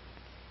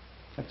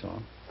 That's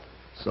all.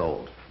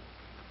 Sold.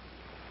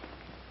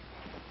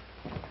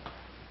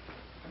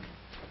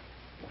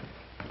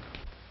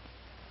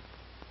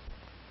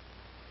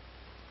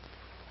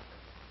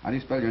 How do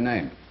you spell your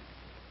name?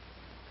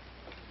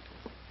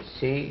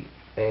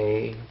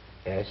 C-A-S-H.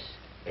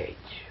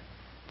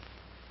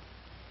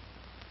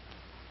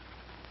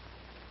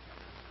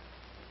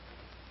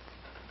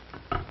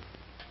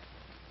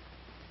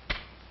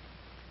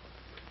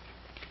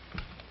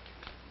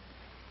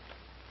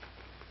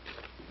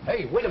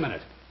 Hey, wait a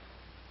minute.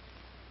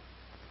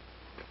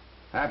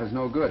 Half is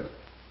no good.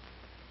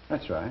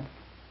 That's right.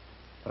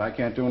 But I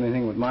can't do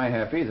anything with my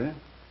half either.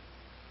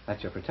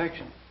 That's your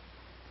protection.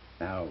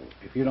 Now,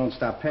 if you don't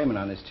stop payment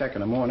on this check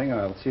in the morning,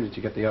 I'll see that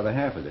you get the other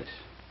half of this.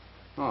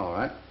 All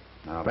right.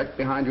 Now, right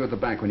behind you at the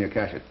bank when you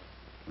cash it.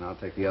 And I'll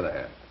take the other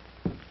half.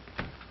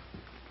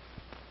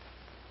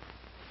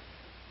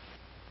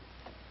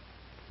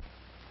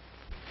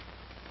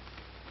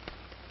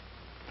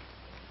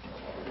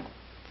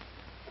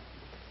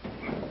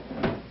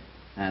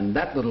 And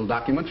that little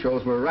document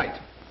shows we're right.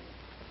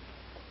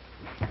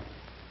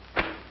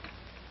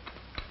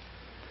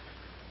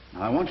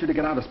 Now, I want you to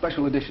get out a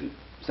special edition.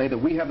 Say that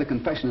we have the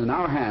confession in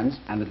our hands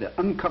and that it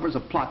uncovers a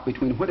plot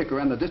between Whitaker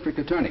and the district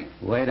attorney.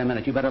 Wait a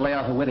minute. You better lay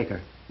off of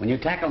Whitaker. When you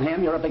tackle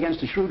him, you're up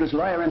against the shrewdest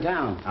lawyer in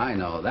town. I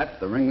know. That's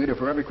the ringleader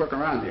for every crook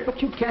around here.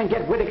 But you can't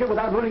get Whitaker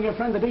without ruining your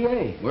friend, the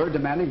DA. We're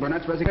demanding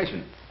Burnett's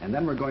resignation. And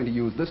then we're going to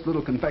use this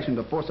little confession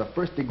to force a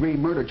first-degree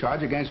murder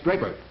charge against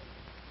Draper.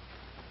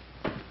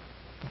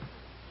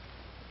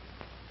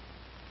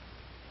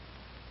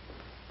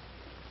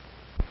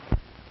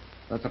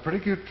 That's a pretty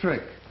cute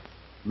trick.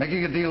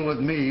 Making a deal with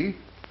me,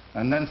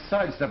 and then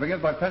sidestepping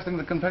it by passing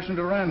the confession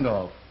to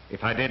Randolph.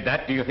 If I did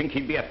that, do you think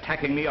he'd be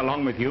attacking me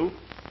along with you?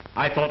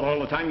 I thought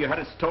all the time you had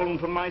it stolen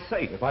from my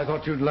safe. If I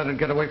thought you'd let it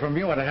get away from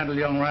you, I'd have handled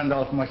young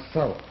Randolph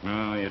myself.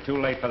 Oh, you're too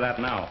late for that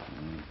now.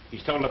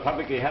 He's told the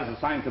public he has a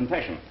signed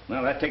confession.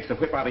 Well, that takes the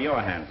whip out of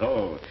your hands.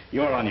 Oh,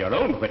 you're on your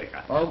own,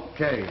 Whitaker.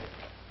 Okay.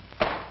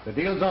 The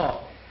deal's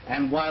off.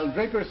 And while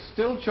Draper's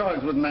still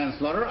charged with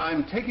manslaughter,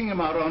 I'm taking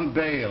him out on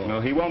bail. No,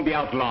 he won't be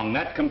out long.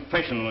 That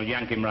confession will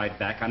yank him right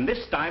back, and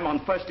this time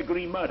on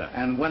first-degree murder.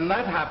 And when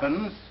that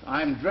happens,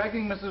 I'm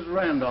dragging Mrs.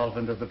 Randolph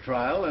into the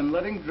trial and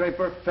letting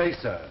Draper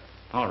face her.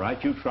 All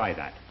right, you try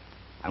that.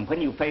 And when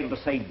you fail to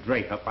save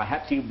Draper,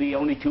 perhaps you'll be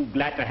only too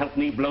glad to help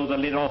me blow the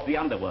lid off the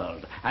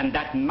underworld. And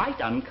that might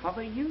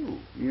uncover you.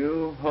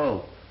 You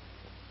hope.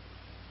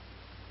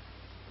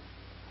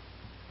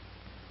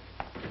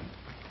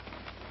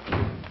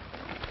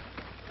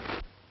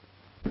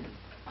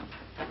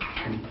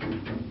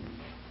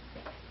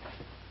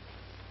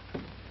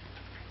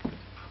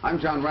 I'm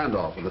John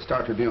Randolph of the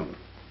Star Tribune.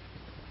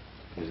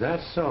 Is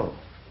that so?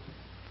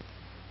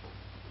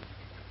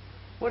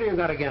 What do you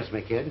got against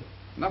me, kid?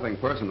 Nothing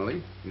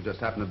personally. You just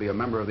happen to be a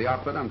member of the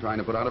outfit I'm trying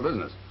to put out of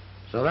business.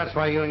 So that's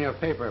why you and your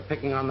paper are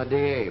picking on the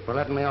DA for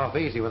letting me off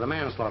easy with a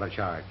manslaughter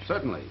charge.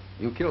 Certainly.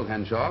 You killed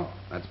Henshaw.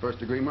 That's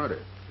first-degree murder.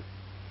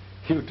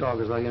 You talk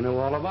as though you knew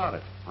all about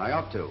it. I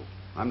ought to.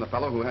 I'm the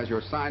fellow who has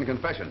your signed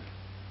confession.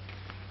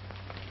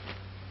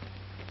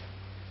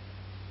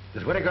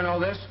 Does Whitaker know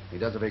this? He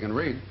does if he can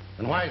read.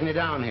 Then why isn't he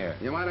down here?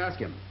 You might ask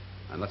him,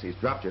 unless he's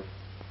dropped you.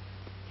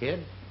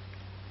 Kid,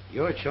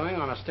 you're chewing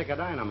on a stick of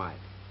dynamite.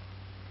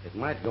 It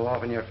might go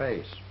off in your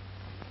face.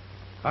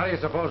 How do you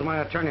suppose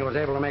my attorney was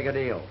able to make a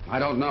deal? I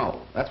don't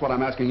know. That's what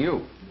I'm asking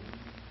you.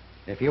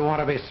 If you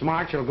want to be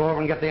smart, you'll go over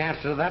and get the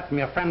answer to that from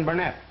your friend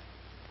Burnette.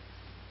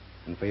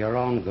 And for your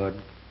own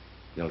good,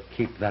 you'll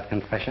keep that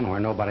confession where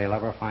nobody will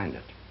ever find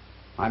it.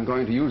 I'm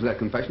going to use that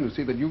confession to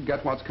see that you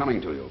get what's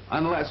coming to you.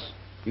 Unless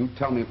you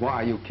tell me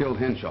why you killed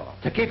Henshaw.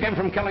 To keep him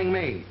from killing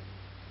me.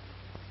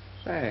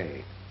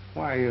 Say,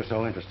 why are you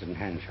so interested in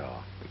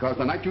Henshaw? Because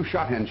the night you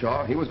shot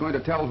Henshaw, he was going to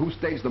tell who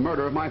staged the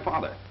murder of my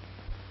father.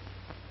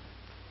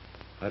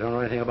 I don't know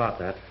anything about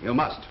that. You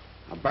must.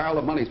 A barrel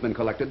of money's been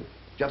collected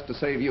just to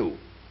save you.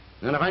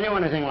 And if I knew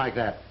anything like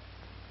that,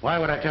 why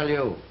would I tell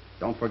you?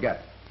 Don't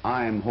forget,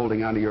 I'm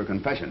holding on to your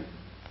confession.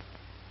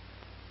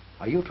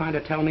 Are you trying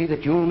to tell me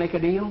that you'll make a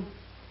deal?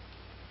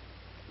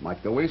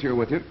 Might go easier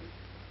with you.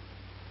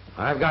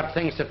 I've got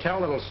things to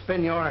tell that'll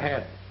spin your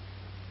head.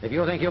 If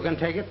you think you can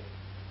take it,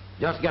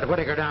 just get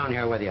Whitaker down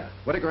here with you.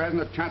 Whitaker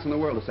hasn't a chance in the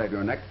world to save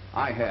your neck.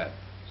 I have.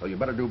 So you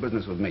better do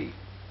business with me.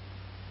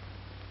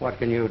 What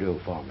can you do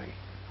for me?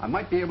 I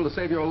might be able to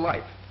save your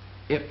life,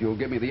 if you'll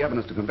give me the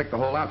evidence to convict the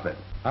whole outfit.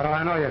 How do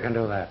I know you can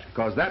do that?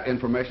 Because that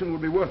information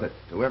would be worth it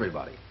to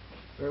everybody.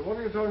 Hey, what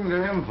are you talking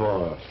to him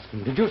for?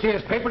 Did you see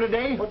his paper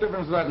today? What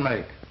difference does that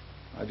make?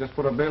 I just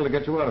put a bail to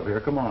get you out of here.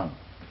 Come on.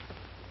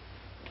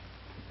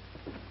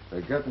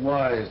 Hey, get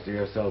wise to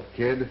yourself,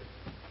 kid.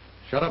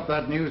 Shut up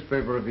that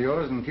newspaper of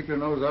yours and keep your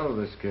nose out of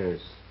this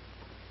case.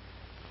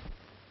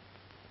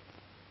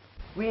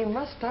 We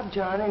must stop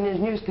John and his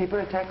newspaper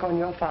attack on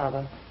your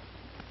father.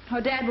 Oh,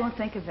 Dad won't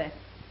think of that.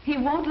 He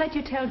won't let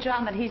you tell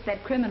John that he's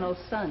that criminal's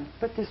son.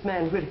 But this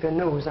man Whitaker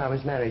knows I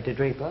was married to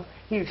Draper.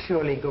 He'll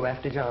surely go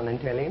after John and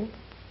tell him.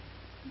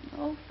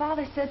 Oh,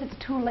 Father says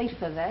it's too late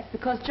for that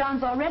because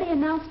John's already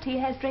announced he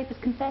has Draper's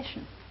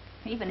confession.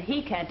 Even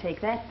he can't take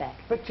that back.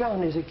 But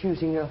John is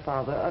accusing your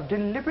father of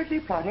deliberately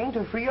plotting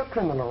to free a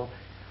criminal.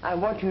 I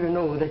want you to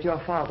know that your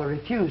father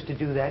refused to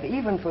do that,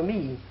 even for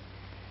me.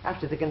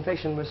 After the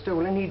confession was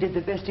stolen, he did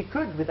the best he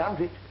could without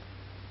it.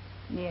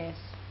 Yes,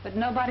 but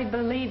nobody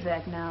believes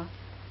that now.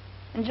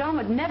 And John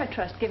would never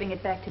trust giving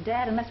it back to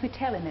Dad unless we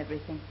tell him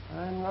everything.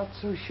 I'm not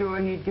so sure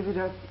he'd give it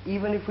up,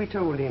 even if we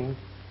told him.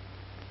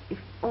 If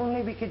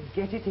only we could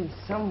get it in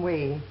some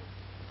way.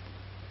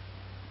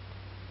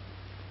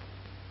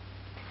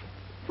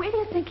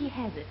 think he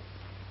has it?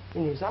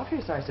 In his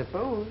office, I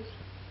suppose.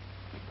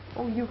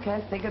 Oh, you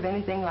can't think of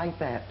anything like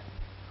that.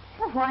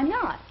 Well, why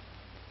not?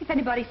 If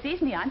anybody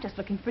sees me, I'm just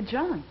looking for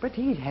John. But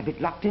he'd have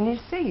it locked in his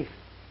safe.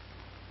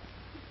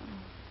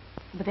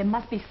 But there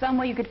must be some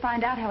way you could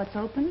find out how it's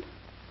opened.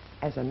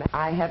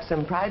 I have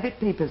some private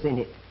papers in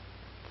it.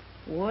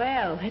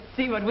 Well, let's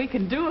see what we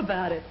can do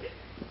about it.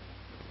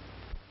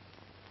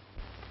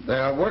 They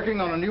are working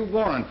on a new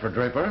warrant for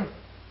Draper.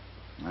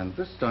 And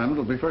this time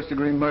it'll be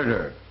first-degree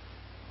murder.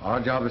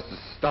 Our job is to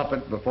stop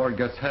it before it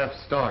gets half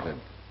started.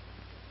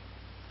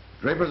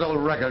 Draper's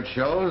old record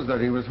shows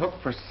that he was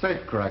hooked for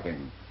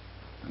safe-cracking.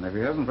 And if he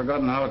hasn't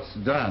forgotten how it's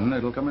done,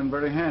 it'll come in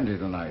very handy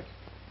tonight.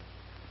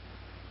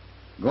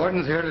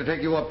 Gordon's here to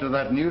take you up to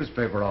that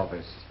newspaper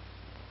office.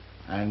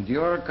 And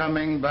you're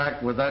coming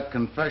back with that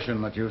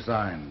confession that you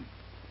signed.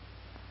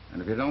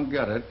 And if you don't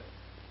get it,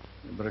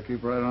 you better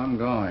keep right on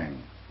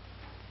going.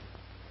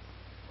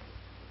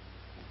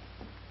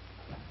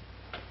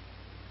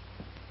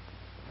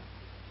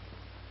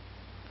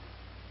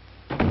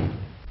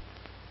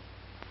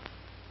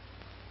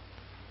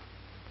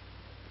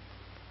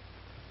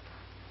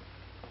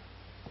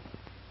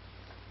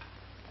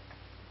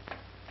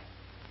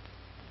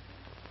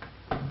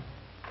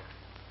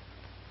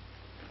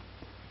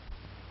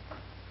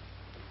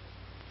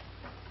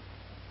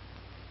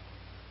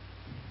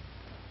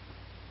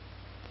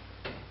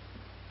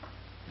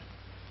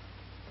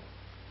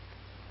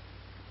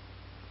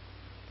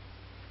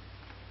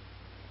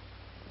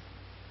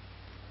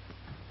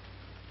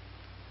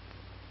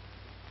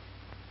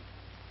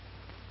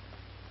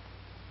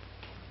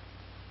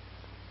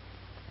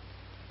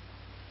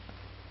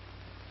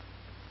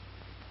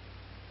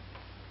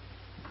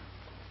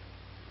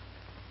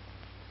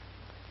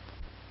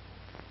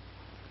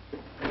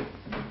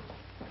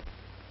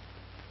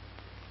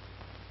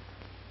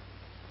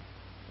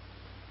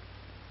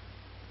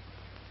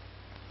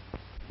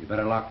 You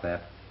better lock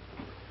that.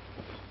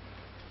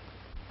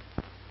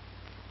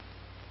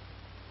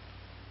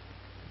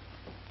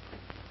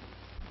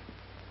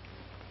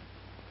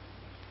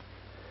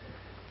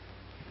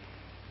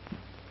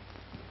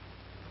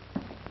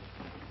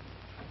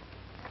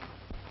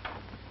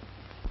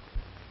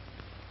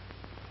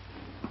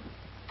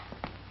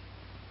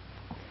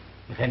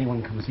 If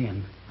anyone comes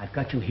in, I've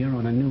got you here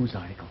on a news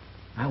article.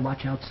 I'll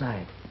watch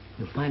outside.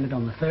 You'll find it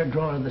on the third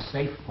drawer of the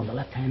safe on the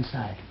left-hand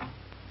side.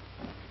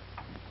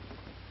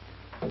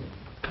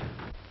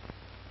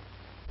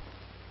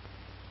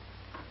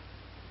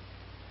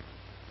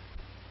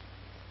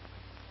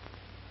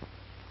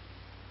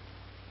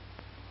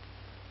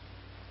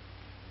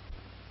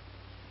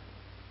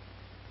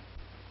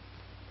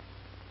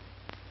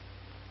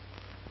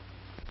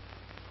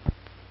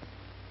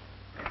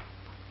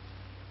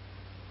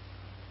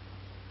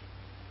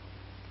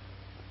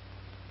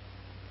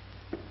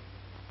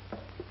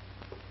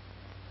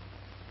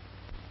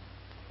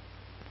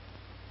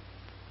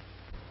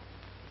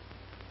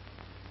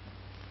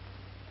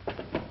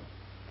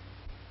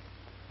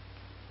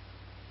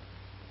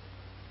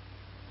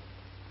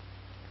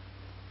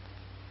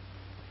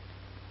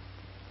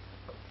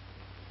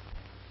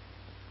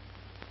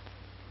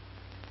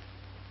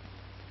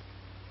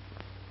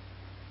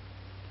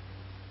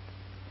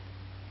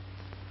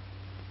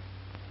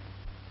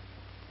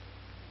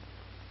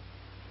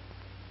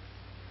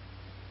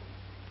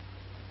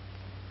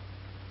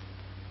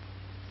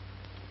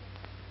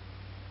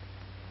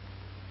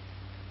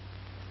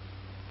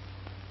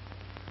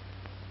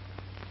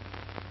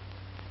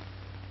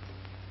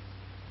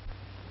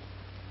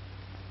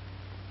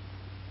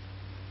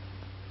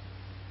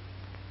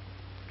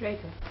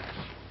 Draper.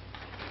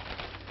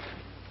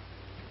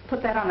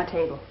 Put that on the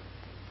table.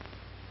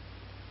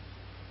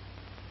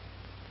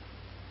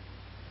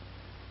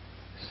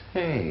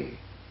 Say,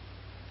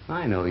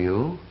 I know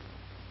you.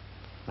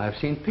 I've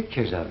seen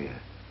pictures of you.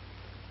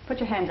 Put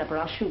your hands up or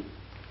I'll shoot.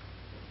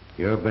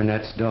 You're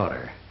Burnette's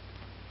daughter.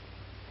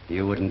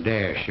 You wouldn't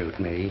dare shoot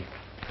me.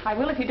 I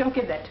will if you don't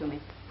give that to me.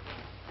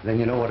 Then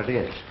you know what it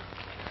is.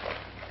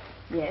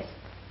 Yes.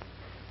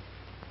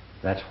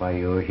 That's why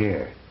you're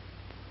here.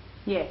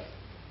 Yes.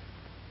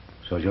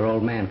 So your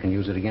old man can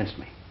use it against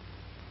me.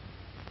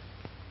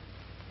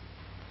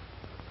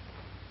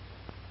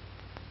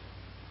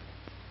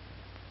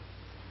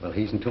 Well,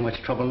 he's in too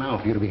much trouble now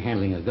for you to be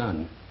handling a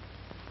gun.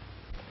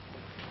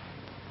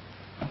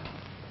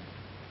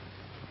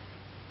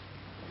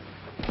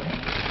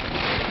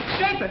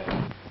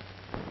 Draper!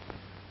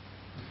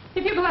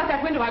 If you go out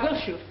that window, I will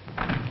shoot.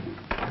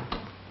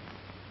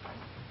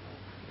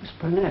 Miss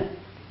Burnette.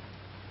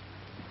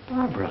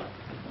 Barbara.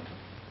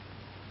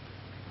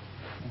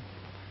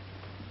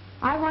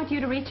 I want you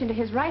to reach into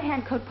his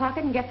right-hand coat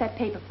pocket and get that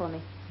paper for me.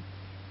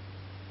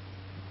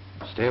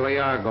 Stay where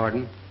you are,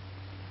 Gordon.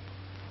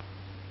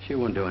 She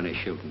wouldn't do any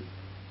shooting.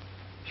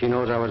 She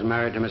knows I was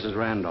married to Mrs.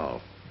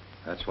 Randolph.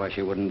 That's why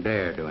she wouldn't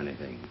dare do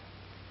anything.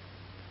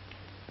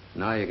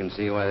 Now you can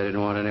see why they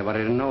didn't want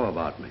anybody to know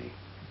about me.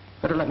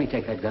 Better let me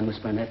take that gun, Miss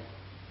Burnette.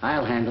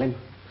 I'll handle him.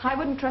 I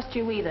wouldn't trust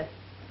you either.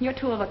 You're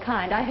two of a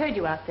kind. I heard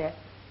you out there.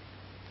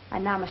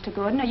 And now, Mr.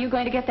 Gordon, are you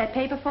going to get that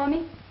paper for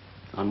me?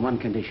 On one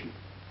condition.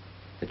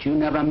 That you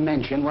never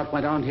mention what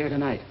went on here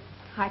tonight.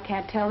 I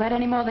can't tell that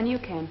any more than you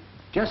can.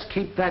 Just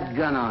keep that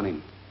gun on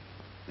him.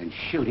 And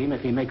shoot him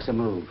if he makes a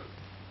move.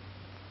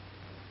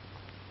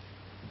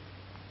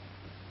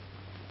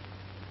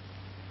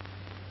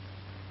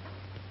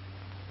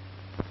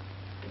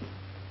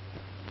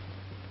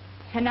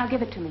 And now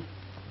give it to me.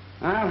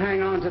 I'll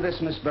hang on to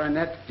this, Miss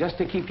Burnette, just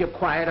to keep you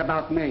quiet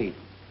about me.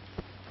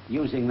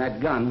 Using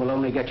that gun will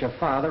only get your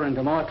father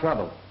into more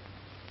trouble.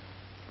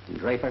 And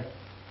Draper,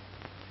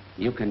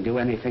 you can do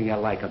anything you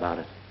like about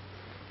it.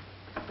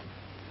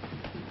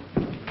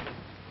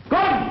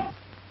 Gordon!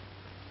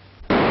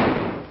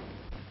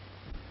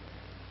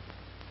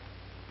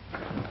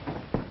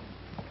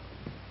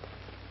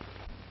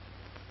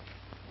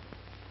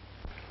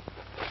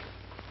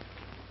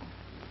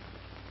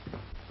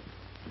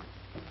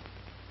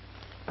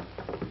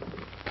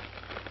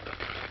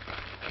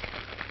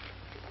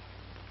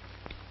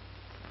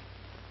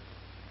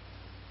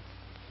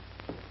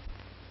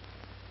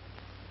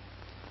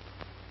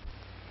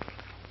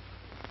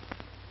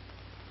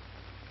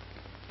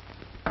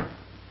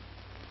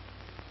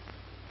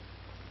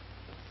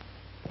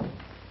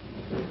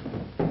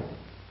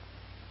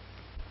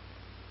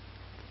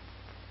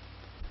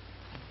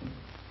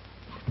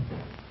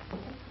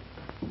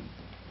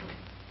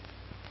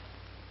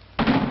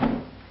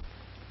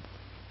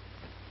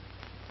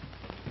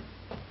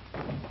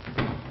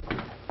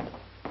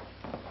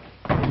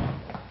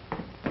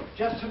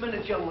 Just a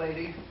minute, young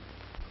lady.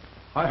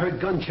 I heard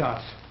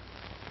gunshots.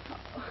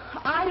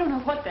 I don't know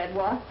what that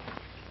was.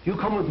 You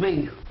come with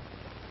me.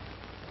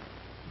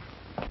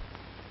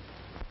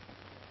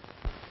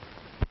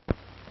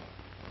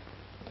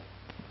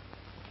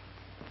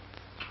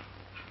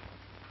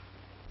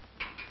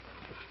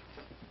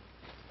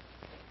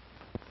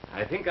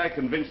 I think I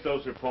convinced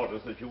those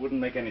reporters that you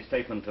wouldn't make any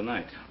statement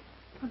tonight.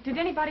 Well, did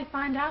anybody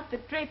find out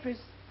that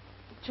Draper's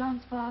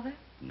John's father?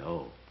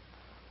 No.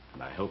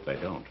 And I hope they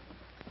don't.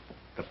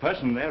 The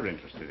person they're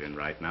interested in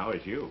right now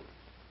is you.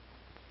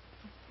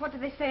 What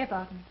did they say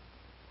about him?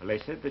 Well, they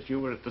said that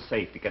you were at the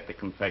safe to get the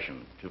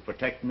confession, to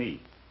protect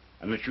me,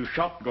 and that you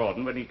shot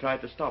Gordon when he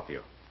tried to stop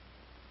you.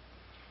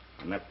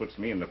 And that puts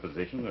me in the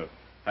position of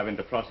having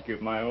to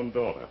prosecute my own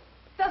daughter.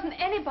 Doesn't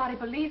anybody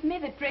believe me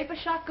that Draper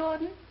shot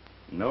Gordon?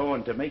 No,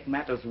 and to make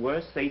matters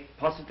worse, they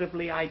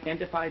positively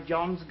identified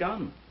John's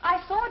gun.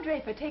 I saw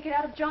Draper take it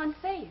out of John's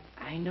safe.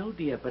 I know,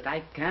 dear, but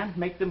I can't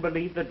make them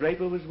believe that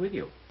Draper was with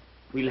you.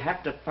 We'll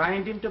have to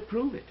find him to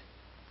prove it.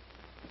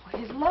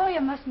 Well, his lawyer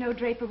must know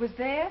Draper was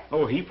there.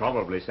 Oh, he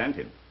probably sent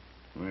him.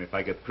 Well, if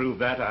I could prove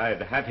that,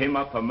 I'd have him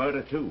up for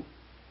murder, too.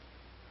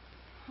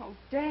 Oh,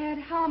 Dad,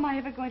 how am I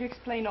ever going to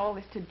explain all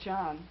this to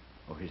John?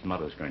 Oh, his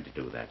mother's going to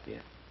do that,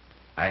 dear.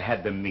 I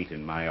had them meet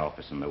in my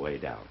office on the way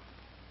down.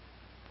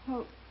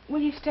 Well,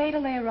 will you stay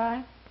till they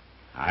arrive?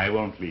 I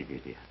won't leave you,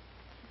 dear.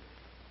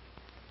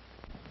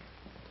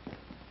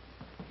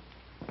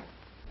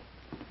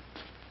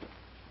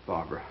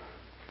 Barbara.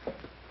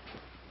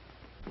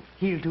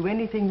 He'll do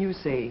anything you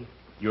say.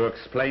 You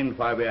explained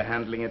why we're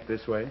handling it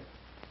this way?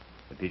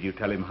 But did you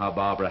tell him how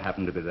Barbara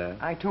happened to be there?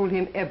 I told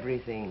him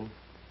everything.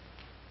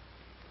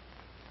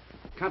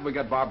 Can't we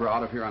get Barbara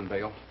out of here on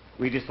bail?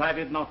 We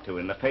decided not to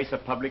in the face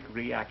of public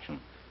reaction.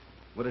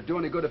 Would it do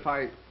any good if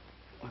I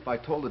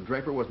told that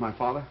Draper was my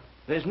father?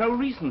 There's no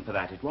reason for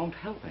that. It won't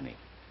help any.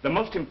 The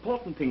most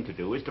important thing to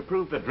do is to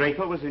prove that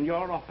Draper was in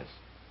your office.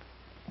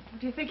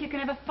 Do you think you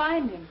can ever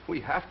find him? We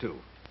have to.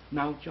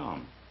 Now,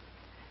 John,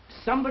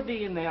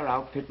 somebody in their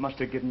outfit must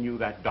have given you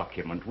that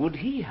document. Would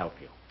he help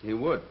you? He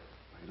would.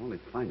 I'd only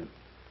find him.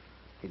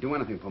 He'd do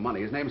anything for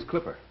money. His name's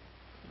Clipper.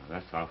 Now,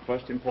 that's our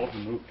first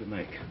important move to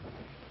make.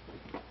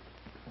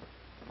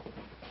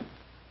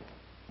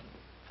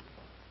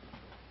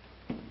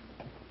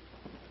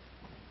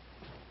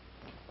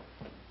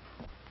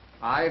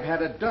 I've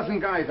had a dozen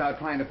guys out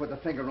trying to put the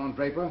finger on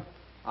Draper.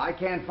 I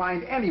can't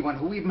find anyone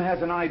who even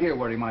has an idea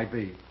where he might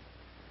be.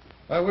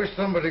 I wish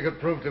somebody could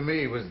prove to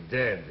me he was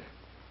dead.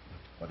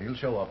 But he'll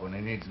show up when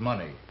he needs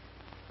money.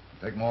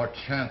 Take more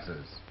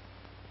chances.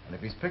 And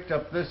if he's picked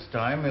up this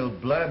time, he'll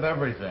blab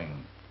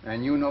everything.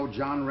 And you know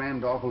John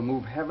Randolph will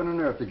move heaven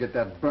and earth to get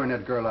that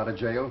Burnette girl out of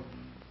jail.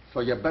 So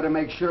you better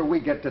make sure we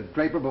get to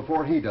Draper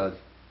before he does.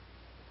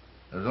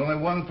 There's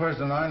only one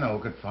person I know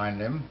who could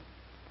find him.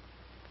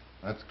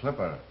 That's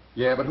Clipper.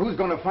 Yeah, but who's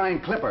going to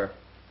find Clipper?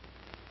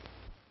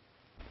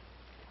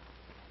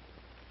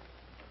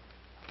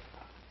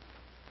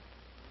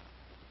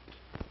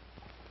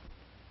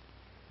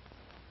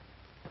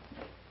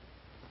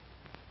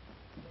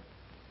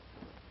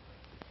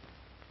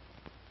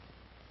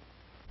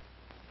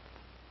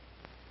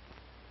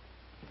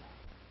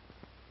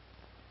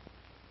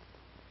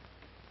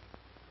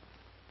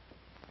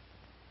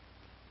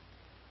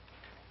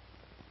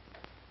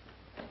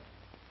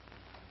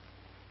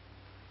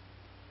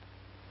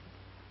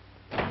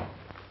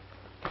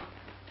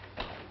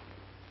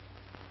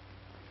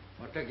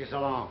 What took you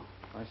so long?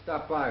 I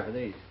stopped by for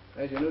these.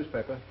 There's your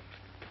newspaper.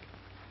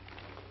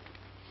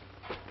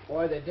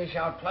 Boy, they dish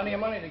out plenty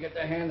of money to get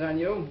their hands on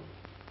you.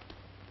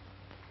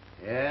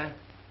 Yeah?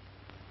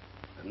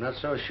 I'm not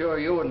so sure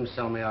you wouldn't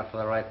sell me out for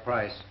the right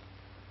price.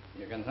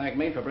 You can thank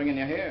me for bringing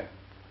you here.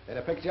 They'd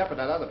have picked you up at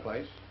that other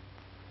place.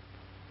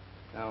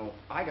 Now,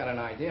 I got an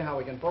idea how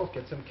we can both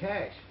get some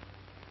cash.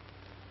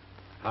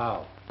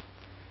 How?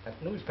 That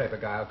newspaper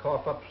guy will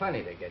cough up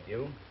plenty to get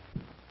you.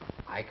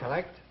 I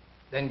collect,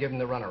 then give him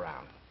the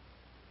runaround.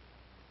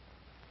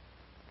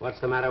 What's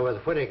the matter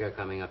with Whittaker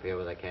coming up here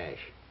with the cash?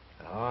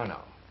 Oh, no.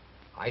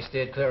 I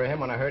steered clear of him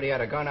when I heard he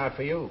had a gun out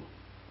for you.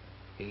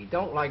 He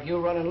don't like you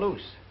running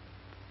loose.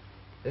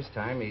 This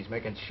time, he's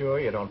making sure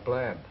you don't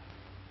blab.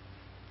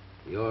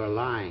 You're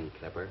lying,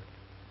 Clipper.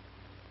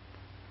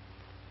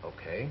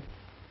 Okay.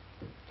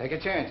 Take a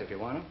chance if you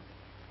want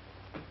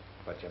to.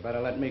 But you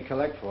better let me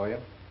collect for you.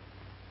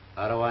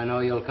 How do I know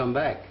you'll come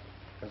back?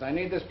 Because I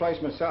need this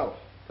place myself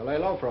to lay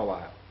low for a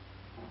while.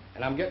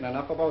 And I'm getting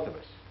enough for both of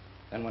us.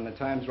 Then when the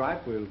time's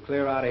right, we'll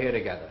clear out of here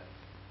together.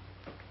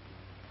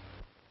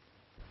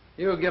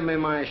 You give me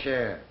my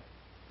share.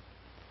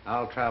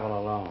 I'll travel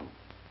alone.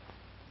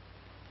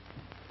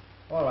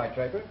 All right,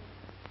 Draper.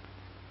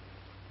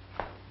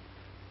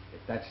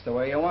 If that's the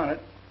way you want it.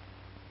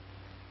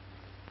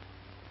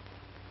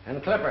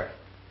 And Clipper,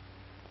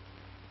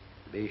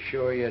 be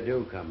sure you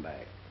do come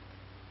back.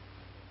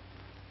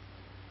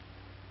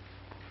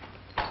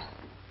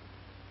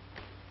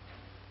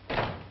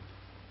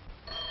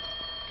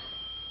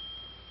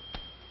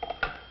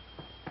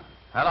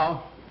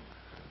 Hello.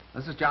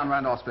 This is John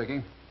Randolph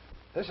speaking.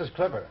 This is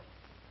Clipper.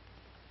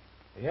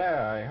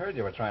 Yeah, I heard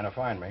you were trying to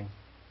find me.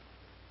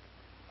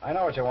 I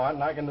know what you want,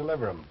 and I can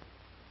deliver them.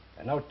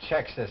 And no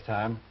checks this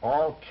time,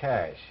 all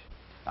cash.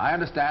 I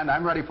understand.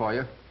 I'm ready for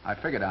you. I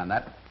figured on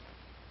that.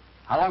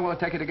 How long will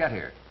it take you to get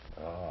here?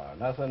 Oh,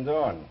 nothing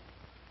doing.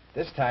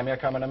 This time you're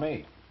coming to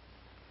me.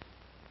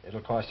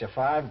 It'll cost you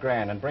 $5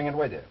 grand, and bring it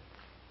with you.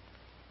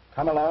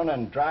 Come alone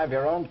and drive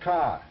your own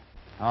car.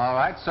 All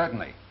right,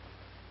 certainly.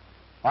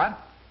 What?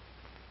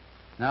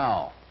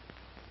 No.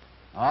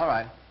 All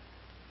right.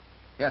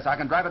 Yes, I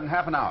can drive it in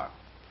half an hour.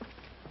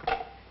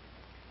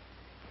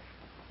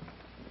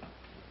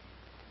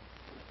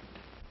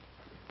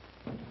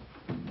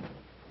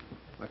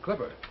 Now,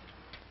 Clipper,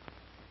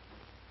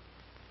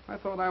 I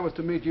thought I was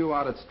to meet you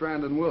out at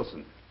Strand and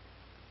Wilson.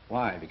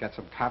 Why? Have you got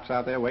some cops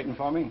out there waiting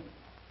for me?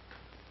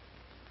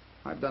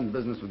 I've done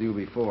business with you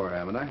before,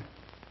 haven't I?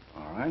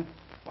 All right.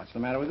 What's the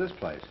matter with this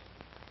place?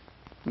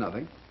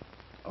 Nothing.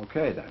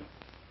 Okay, then.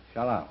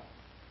 Shell out.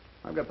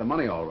 I've got the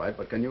money all right,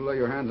 but can you lay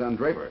your hands on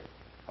Draper?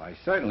 Why,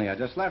 certainly. I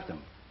just left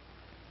him.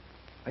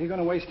 Are you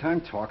going to waste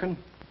time talking?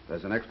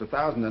 There's an extra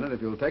 1,000 in it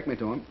if you'll take me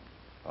to him.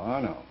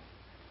 Oh, no.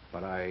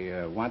 But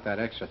I want that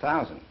extra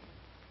 1,000.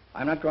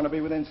 I'm not going to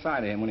be within sight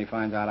of him when he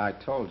finds out I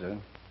told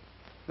you.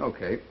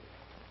 Okay.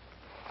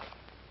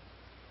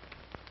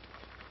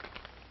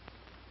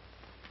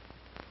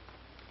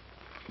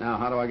 Now,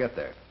 how do I get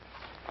there?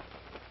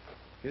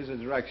 Here's the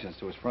directions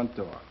to his front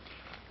door.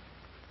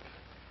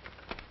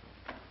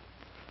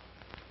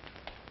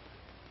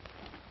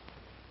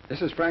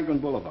 This is Franklin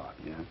Boulevard.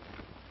 Yeah.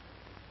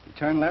 You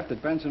turn left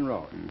at Benson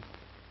Road.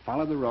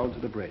 Follow the road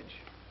to the bridge.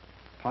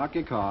 Park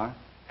your car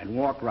and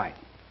walk right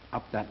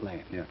up that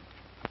lane. Yeah.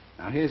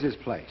 Now, here's his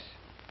place.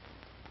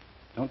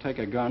 Don't take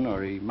a gun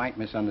or he might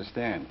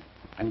misunderstand.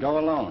 And go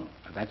alone.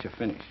 That's your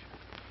finish.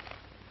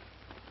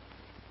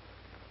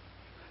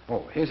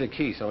 Oh, here's a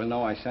key so he'll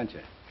know I sent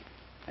you.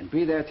 And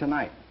be there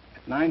tonight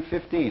at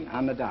 9:15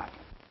 on the dot.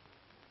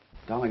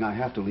 Darling, I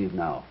have to leave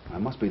now. I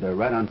must be there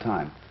right on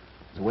time.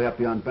 It's way up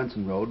beyond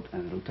Benson Road,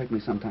 and it'll take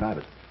me some time to drive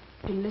it.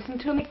 You listen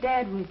to me,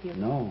 Dad, with you.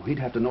 No, he'd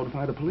have to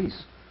notify the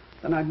police.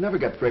 Then I'd never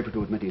get Draper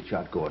to admit he'd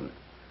shot Gordon.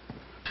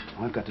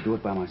 I've got to do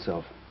it by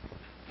myself.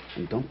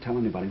 And don't tell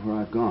anybody where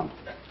I've gone.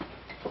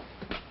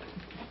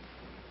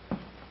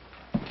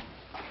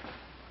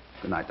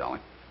 Good night,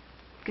 darling.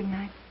 Good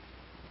night.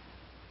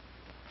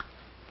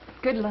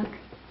 Good luck.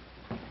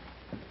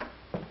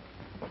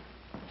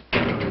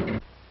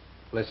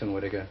 Listen,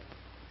 Whittaker.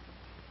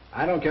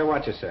 I don't care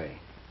what you say.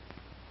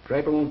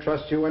 Draper won't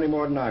trust you any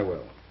more than I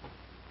will.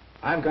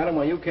 I've got him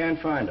where you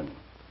can't find him.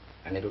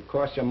 And it'll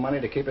cost you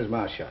money to keep his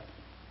mouth shut.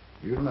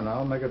 You and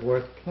I'll make it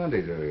worth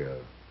plenty to you.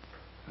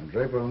 And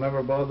Draper will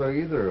never bother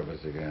either of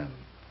us again.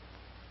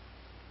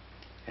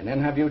 And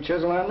then have you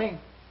chisel on me?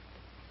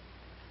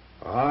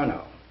 Oh,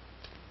 no.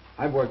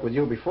 I've worked with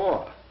you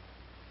before.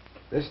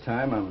 This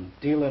time I'm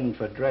dealing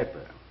for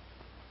Draper.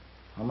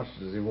 How much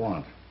does he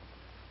want?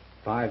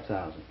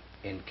 5,000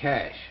 in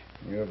cash.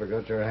 You ever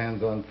got your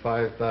hands on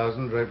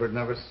 5,000, Draper'd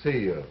never see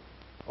you.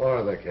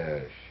 Or the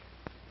cash.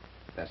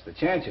 That's the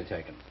chance you're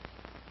taking.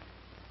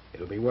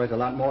 It'll be worth a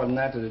lot more than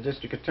that to the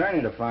district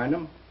attorney to find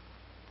him.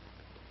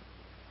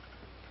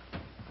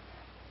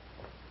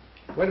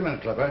 Wait a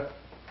minute, Clipper.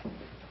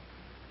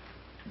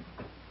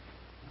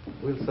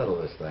 We'll settle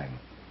this thing.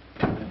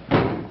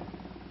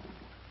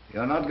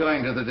 You're not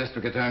going to the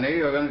district attorney.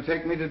 You're going to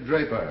take me to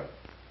Draper.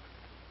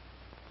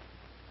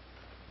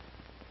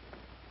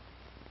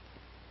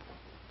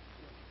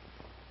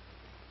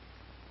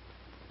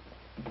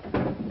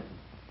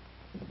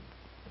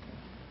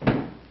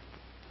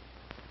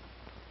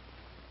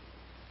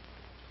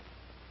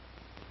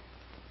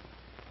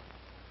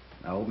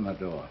 Now open the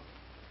door.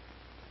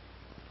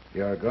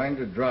 You're going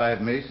to drive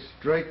me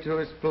straight to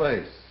his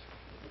place.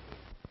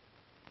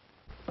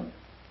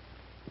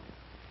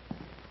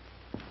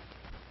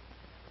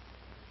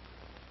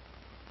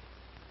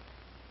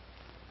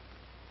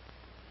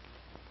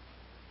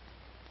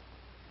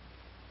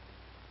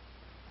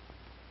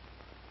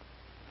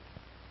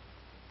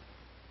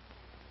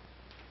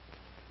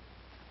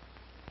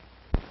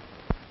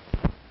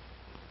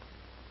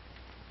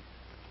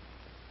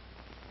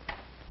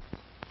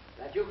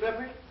 That you,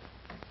 Clifford?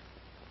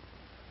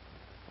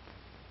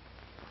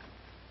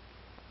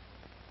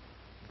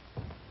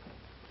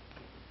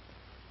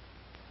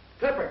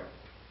 Clifford!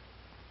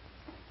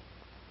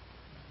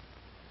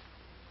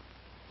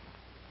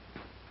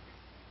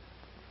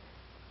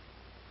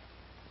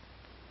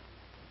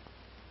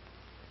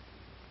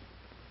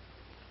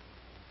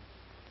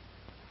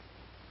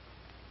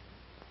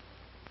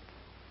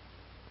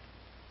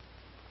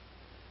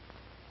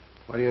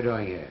 What are you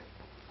doing here?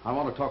 I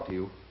want to talk to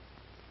you.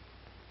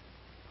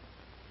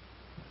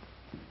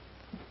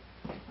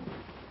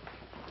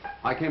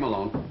 I came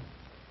alone.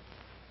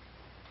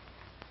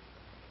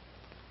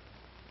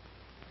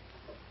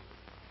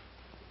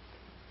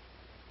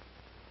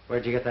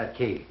 Where'd you get that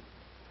key?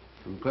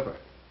 From Clipper.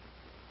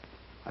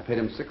 I paid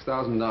him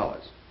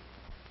 $6,000.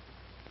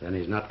 Then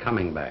he's not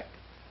coming back.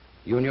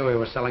 You knew he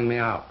was selling me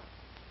out.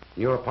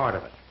 You were part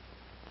of it.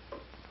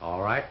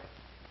 All right.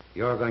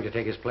 You're going to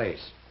take his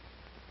place.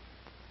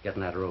 Get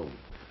in that room.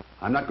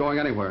 I'm not going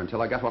anywhere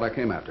until I get what I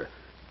came after.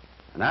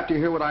 And after you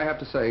hear what I have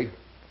to say,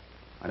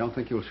 I don't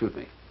think you'll shoot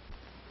me.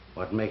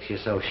 What makes you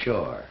so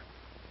sure?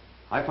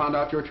 I found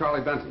out you're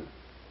Charlie Benton,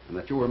 and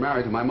that you were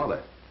married to my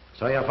mother.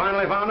 So you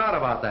finally found out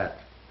about that?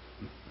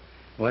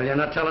 Well, you're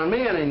not telling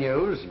me any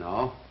news.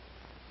 No.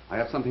 I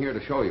have something here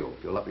to show you,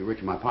 if you'll let me reach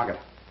in my pocket.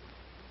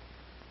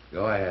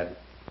 Go ahead.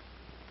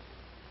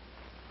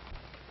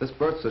 This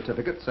birth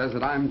certificate says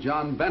that I'm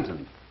John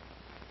Benton.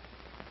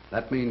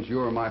 That means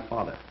you're my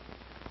father.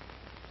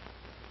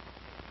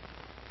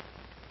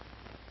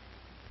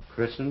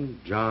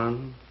 Christened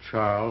John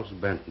Charles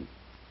Benton.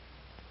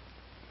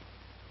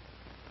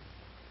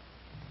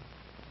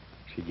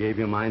 She gave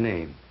you my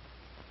name.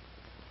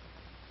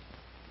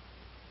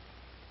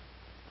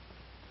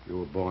 You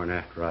were born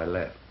after I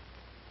left.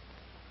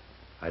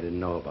 I didn't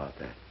know about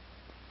that.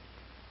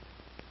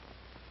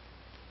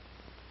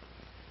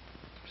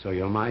 So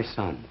you're my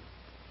son.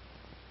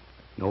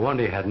 No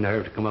wonder you had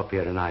nerve to come up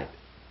here tonight.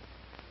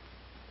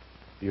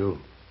 You're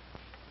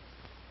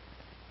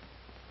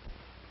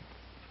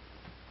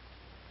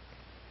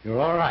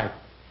all right.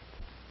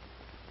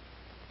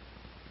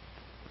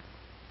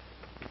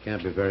 You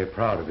can't be very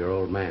proud of your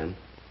old man.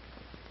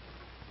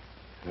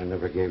 I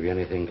never gave you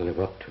anything to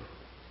live up to.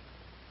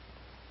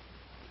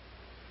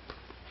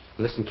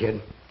 Listen,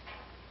 kid.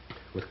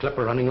 With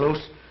Clipper running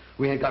loose,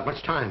 we ain't got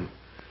much time.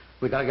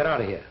 We gotta get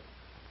out of here.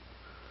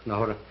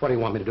 Now, what do you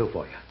want me to do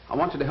for you? I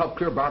want you to help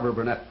clear Barbara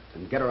Burnette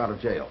and get her out of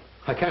jail.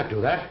 I can't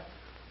do that.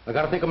 I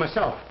gotta think of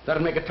myself.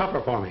 That'll make it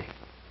tougher for me.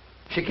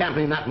 She can't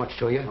mean that much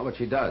to you. Oh, but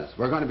she does.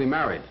 We're going to be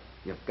married.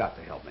 You've got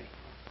to help me.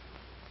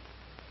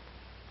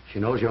 She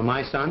knows you're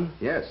my son?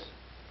 Yes.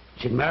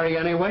 She'd marry you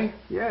anyway?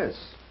 Yes.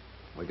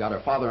 We got her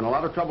father in a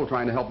lot of trouble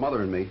trying to help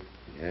Mother and me.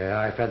 Yeah,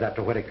 I fed that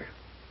to Whitaker.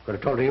 Could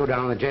have told you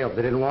down in the jail if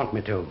they didn't want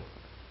me to.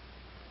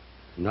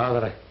 Now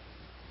that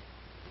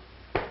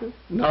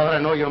I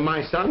know you're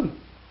my son,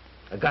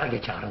 I gotta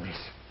get you out of this.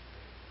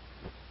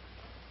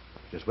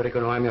 Does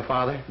Whitaker know I'm your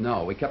father?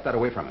 No, we kept that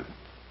away from him.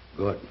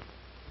 Good.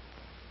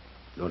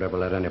 Don't ever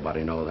let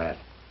anybody know that.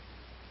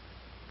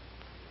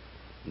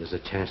 There's a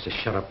chance to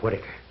shut up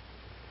Whitaker.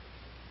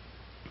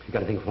 You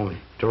got anything for me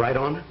to write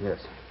on? Yes.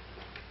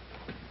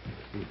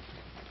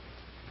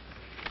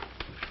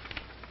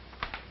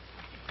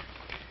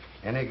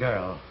 Any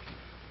girl,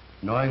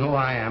 knowing who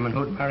I am and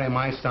who'd marry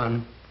my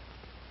son,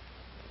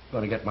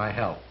 going to get my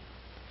help.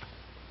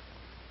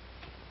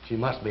 She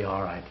must be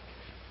all right.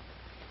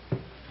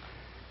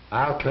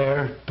 I'll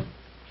clear her.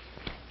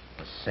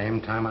 At the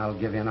same time, I'll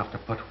give you enough to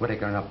put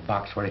Whitaker in a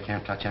box where he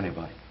can't touch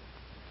anybody.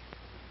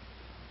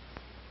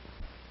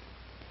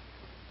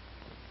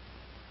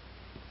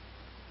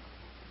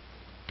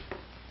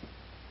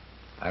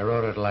 I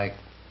wrote it like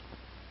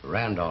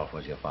Randolph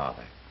was your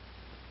father,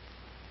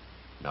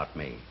 not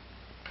me.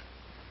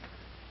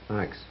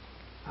 Thanks.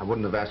 I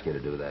wouldn't have asked you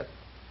to do that.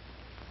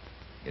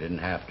 You didn't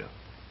have to.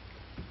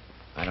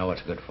 I know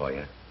what's good for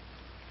you.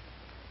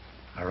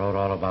 I wrote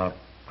all about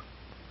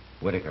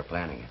Whitaker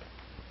planning it.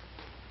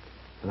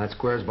 And that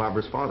squares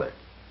Barbara's father.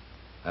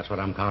 That's what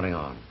I'm counting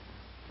on.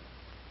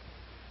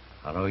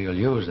 I know you'll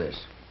use this,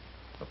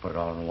 but put it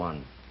all in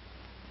one.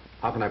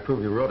 How can I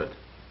prove you wrote it?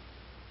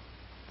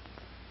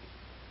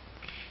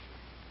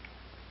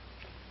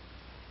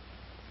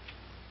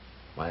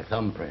 My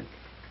thumbprint.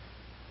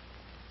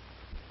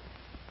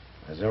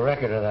 There's a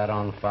record of that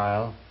on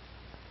file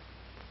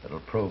that'll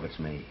prove it's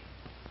me.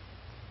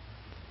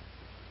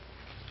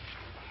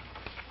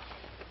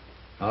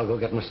 I'll go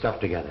get my stuff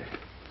together.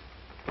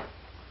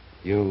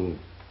 You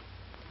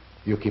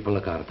keep a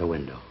lookout at the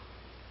window.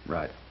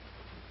 Right.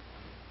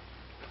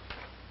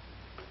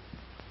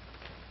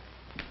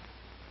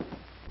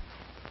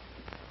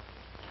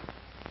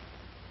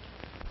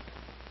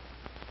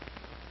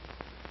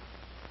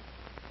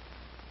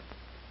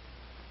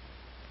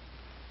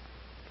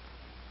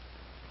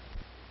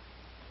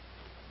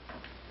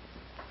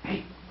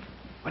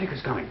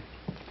 Whitaker's coming.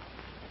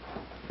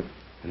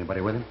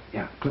 Anybody with him?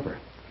 Yeah, Clipper.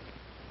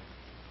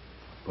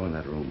 Go in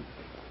that room.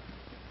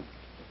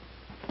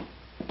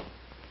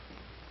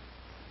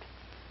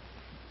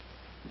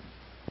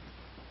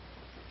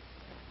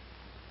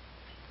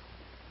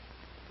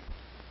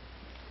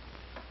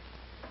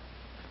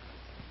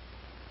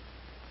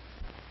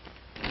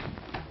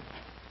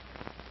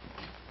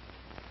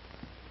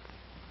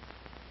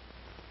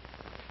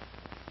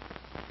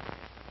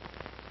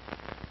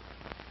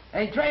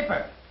 Hey,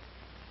 Draper!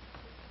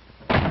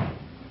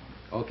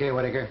 Okay,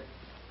 Whitaker.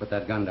 Put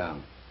that gun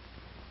down.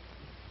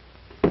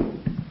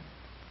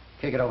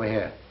 Kick it over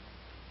here.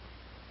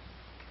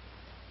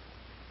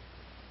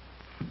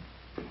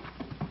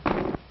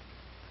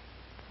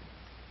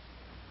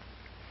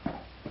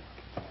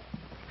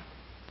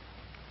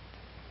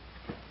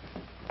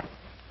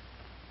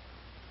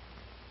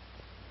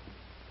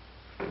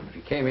 If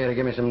you came here to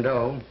give me some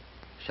dough,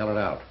 shell it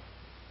out.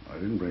 I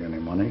didn't bring any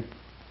money.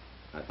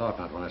 I thought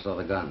not when I saw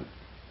the gun.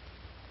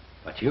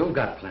 But you've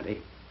got plenty.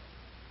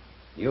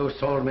 You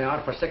sold me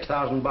out for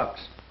 $6,000.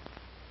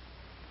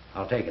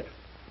 I'll take it.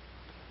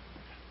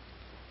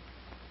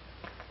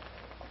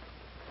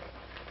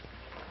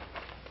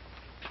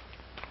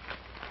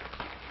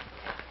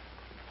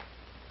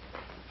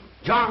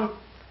 John!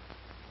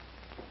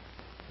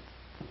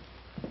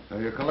 So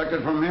you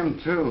collected from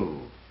him, too?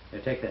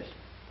 Here, take this.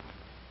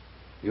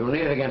 You'll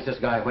need it against this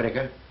guy,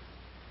 Whitaker.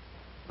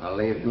 I'll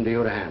leave him to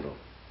you to handle.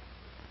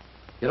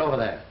 Get over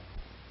there.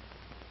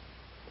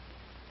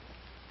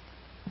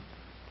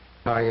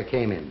 Car you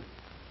came in.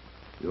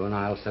 You and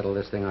I'll settle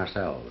this thing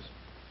ourselves.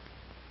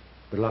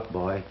 Good luck,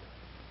 boy.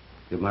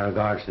 Give my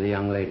regards to the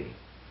young lady.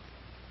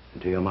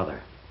 And to your mother.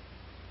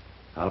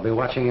 I'll be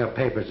watching your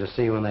papers to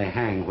see when they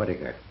hang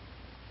Whitaker.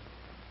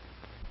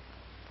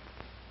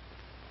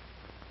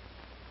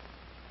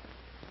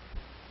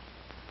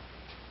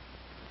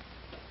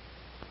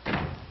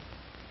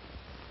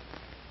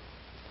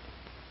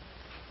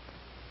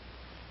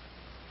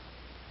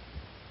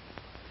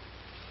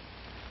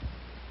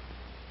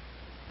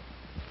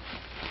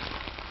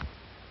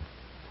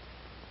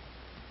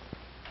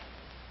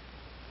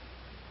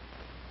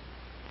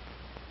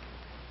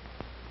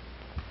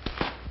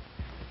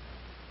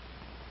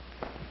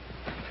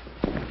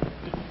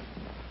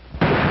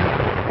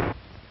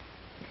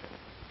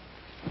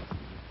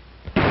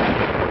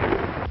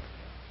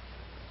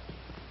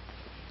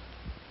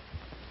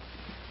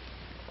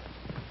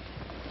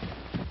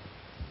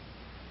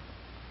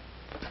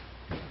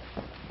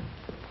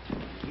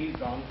 He's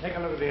gone. Take a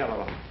look at the other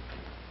one.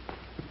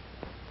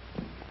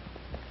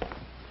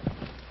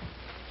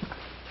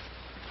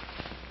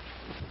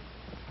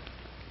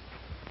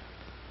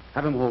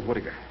 Have him hold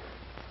Whitaker.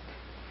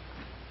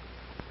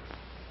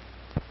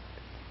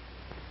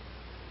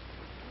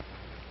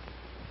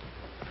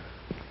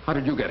 How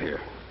did you get here?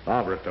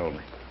 Barbara told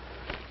me.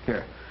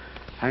 Here,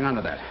 hang on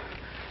to that.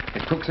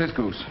 It cooks his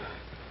goose.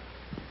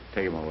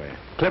 Take him away.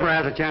 Clipper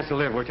has a chance to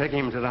live. We're taking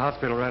him to the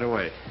hospital right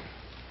away.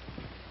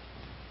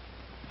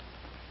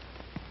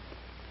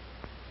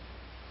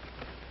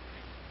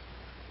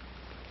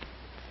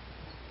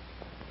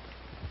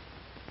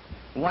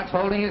 What's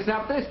holding us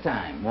up this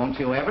time? Won't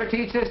you ever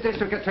teach this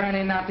district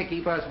attorney not to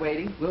keep us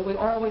waiting? Will we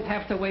always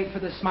have to wait for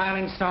the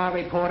smiling star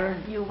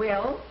reporter? You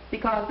will,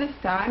 because this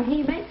time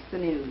he makes the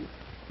news.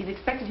 He's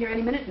expected here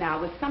any minute now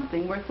with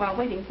something worthwhile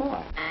waiting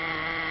for.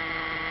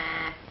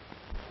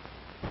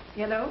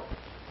 Hello?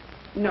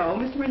 No,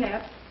 Mr.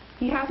 Burnette.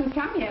 He hasn't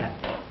come yet.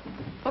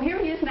 Oh, here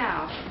he is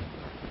now.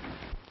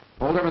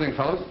 Hold everything,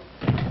 fellas.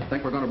 I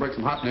think we're going to break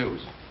some hot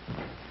news.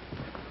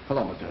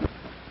 Hello, Lieutenant.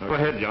 Go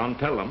ahead, John.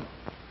 Tell them.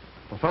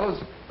 Well,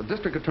 fellas, the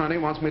district attorney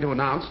wants me to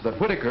announce that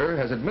Whitaker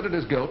has admitted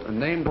his guilt and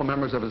named all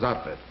members of his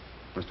outfit.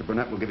 Mr.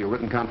 Burnette will give you a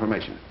written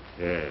confirmation.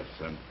 Yes,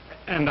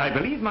 and I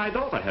believe my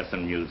daughter has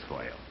some news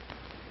for you.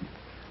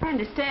 I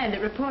understand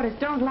that reporters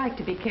don't like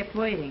to be kept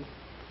waiting.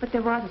 But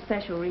there was a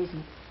special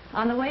reason.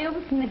 On the way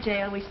over from the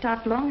jail, we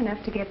stopped long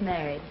enough to get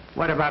married.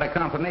 What about a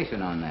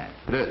confirmation on that?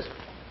 It is.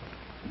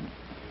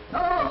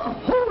 Oh,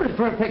 hold it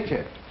for a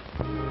picture.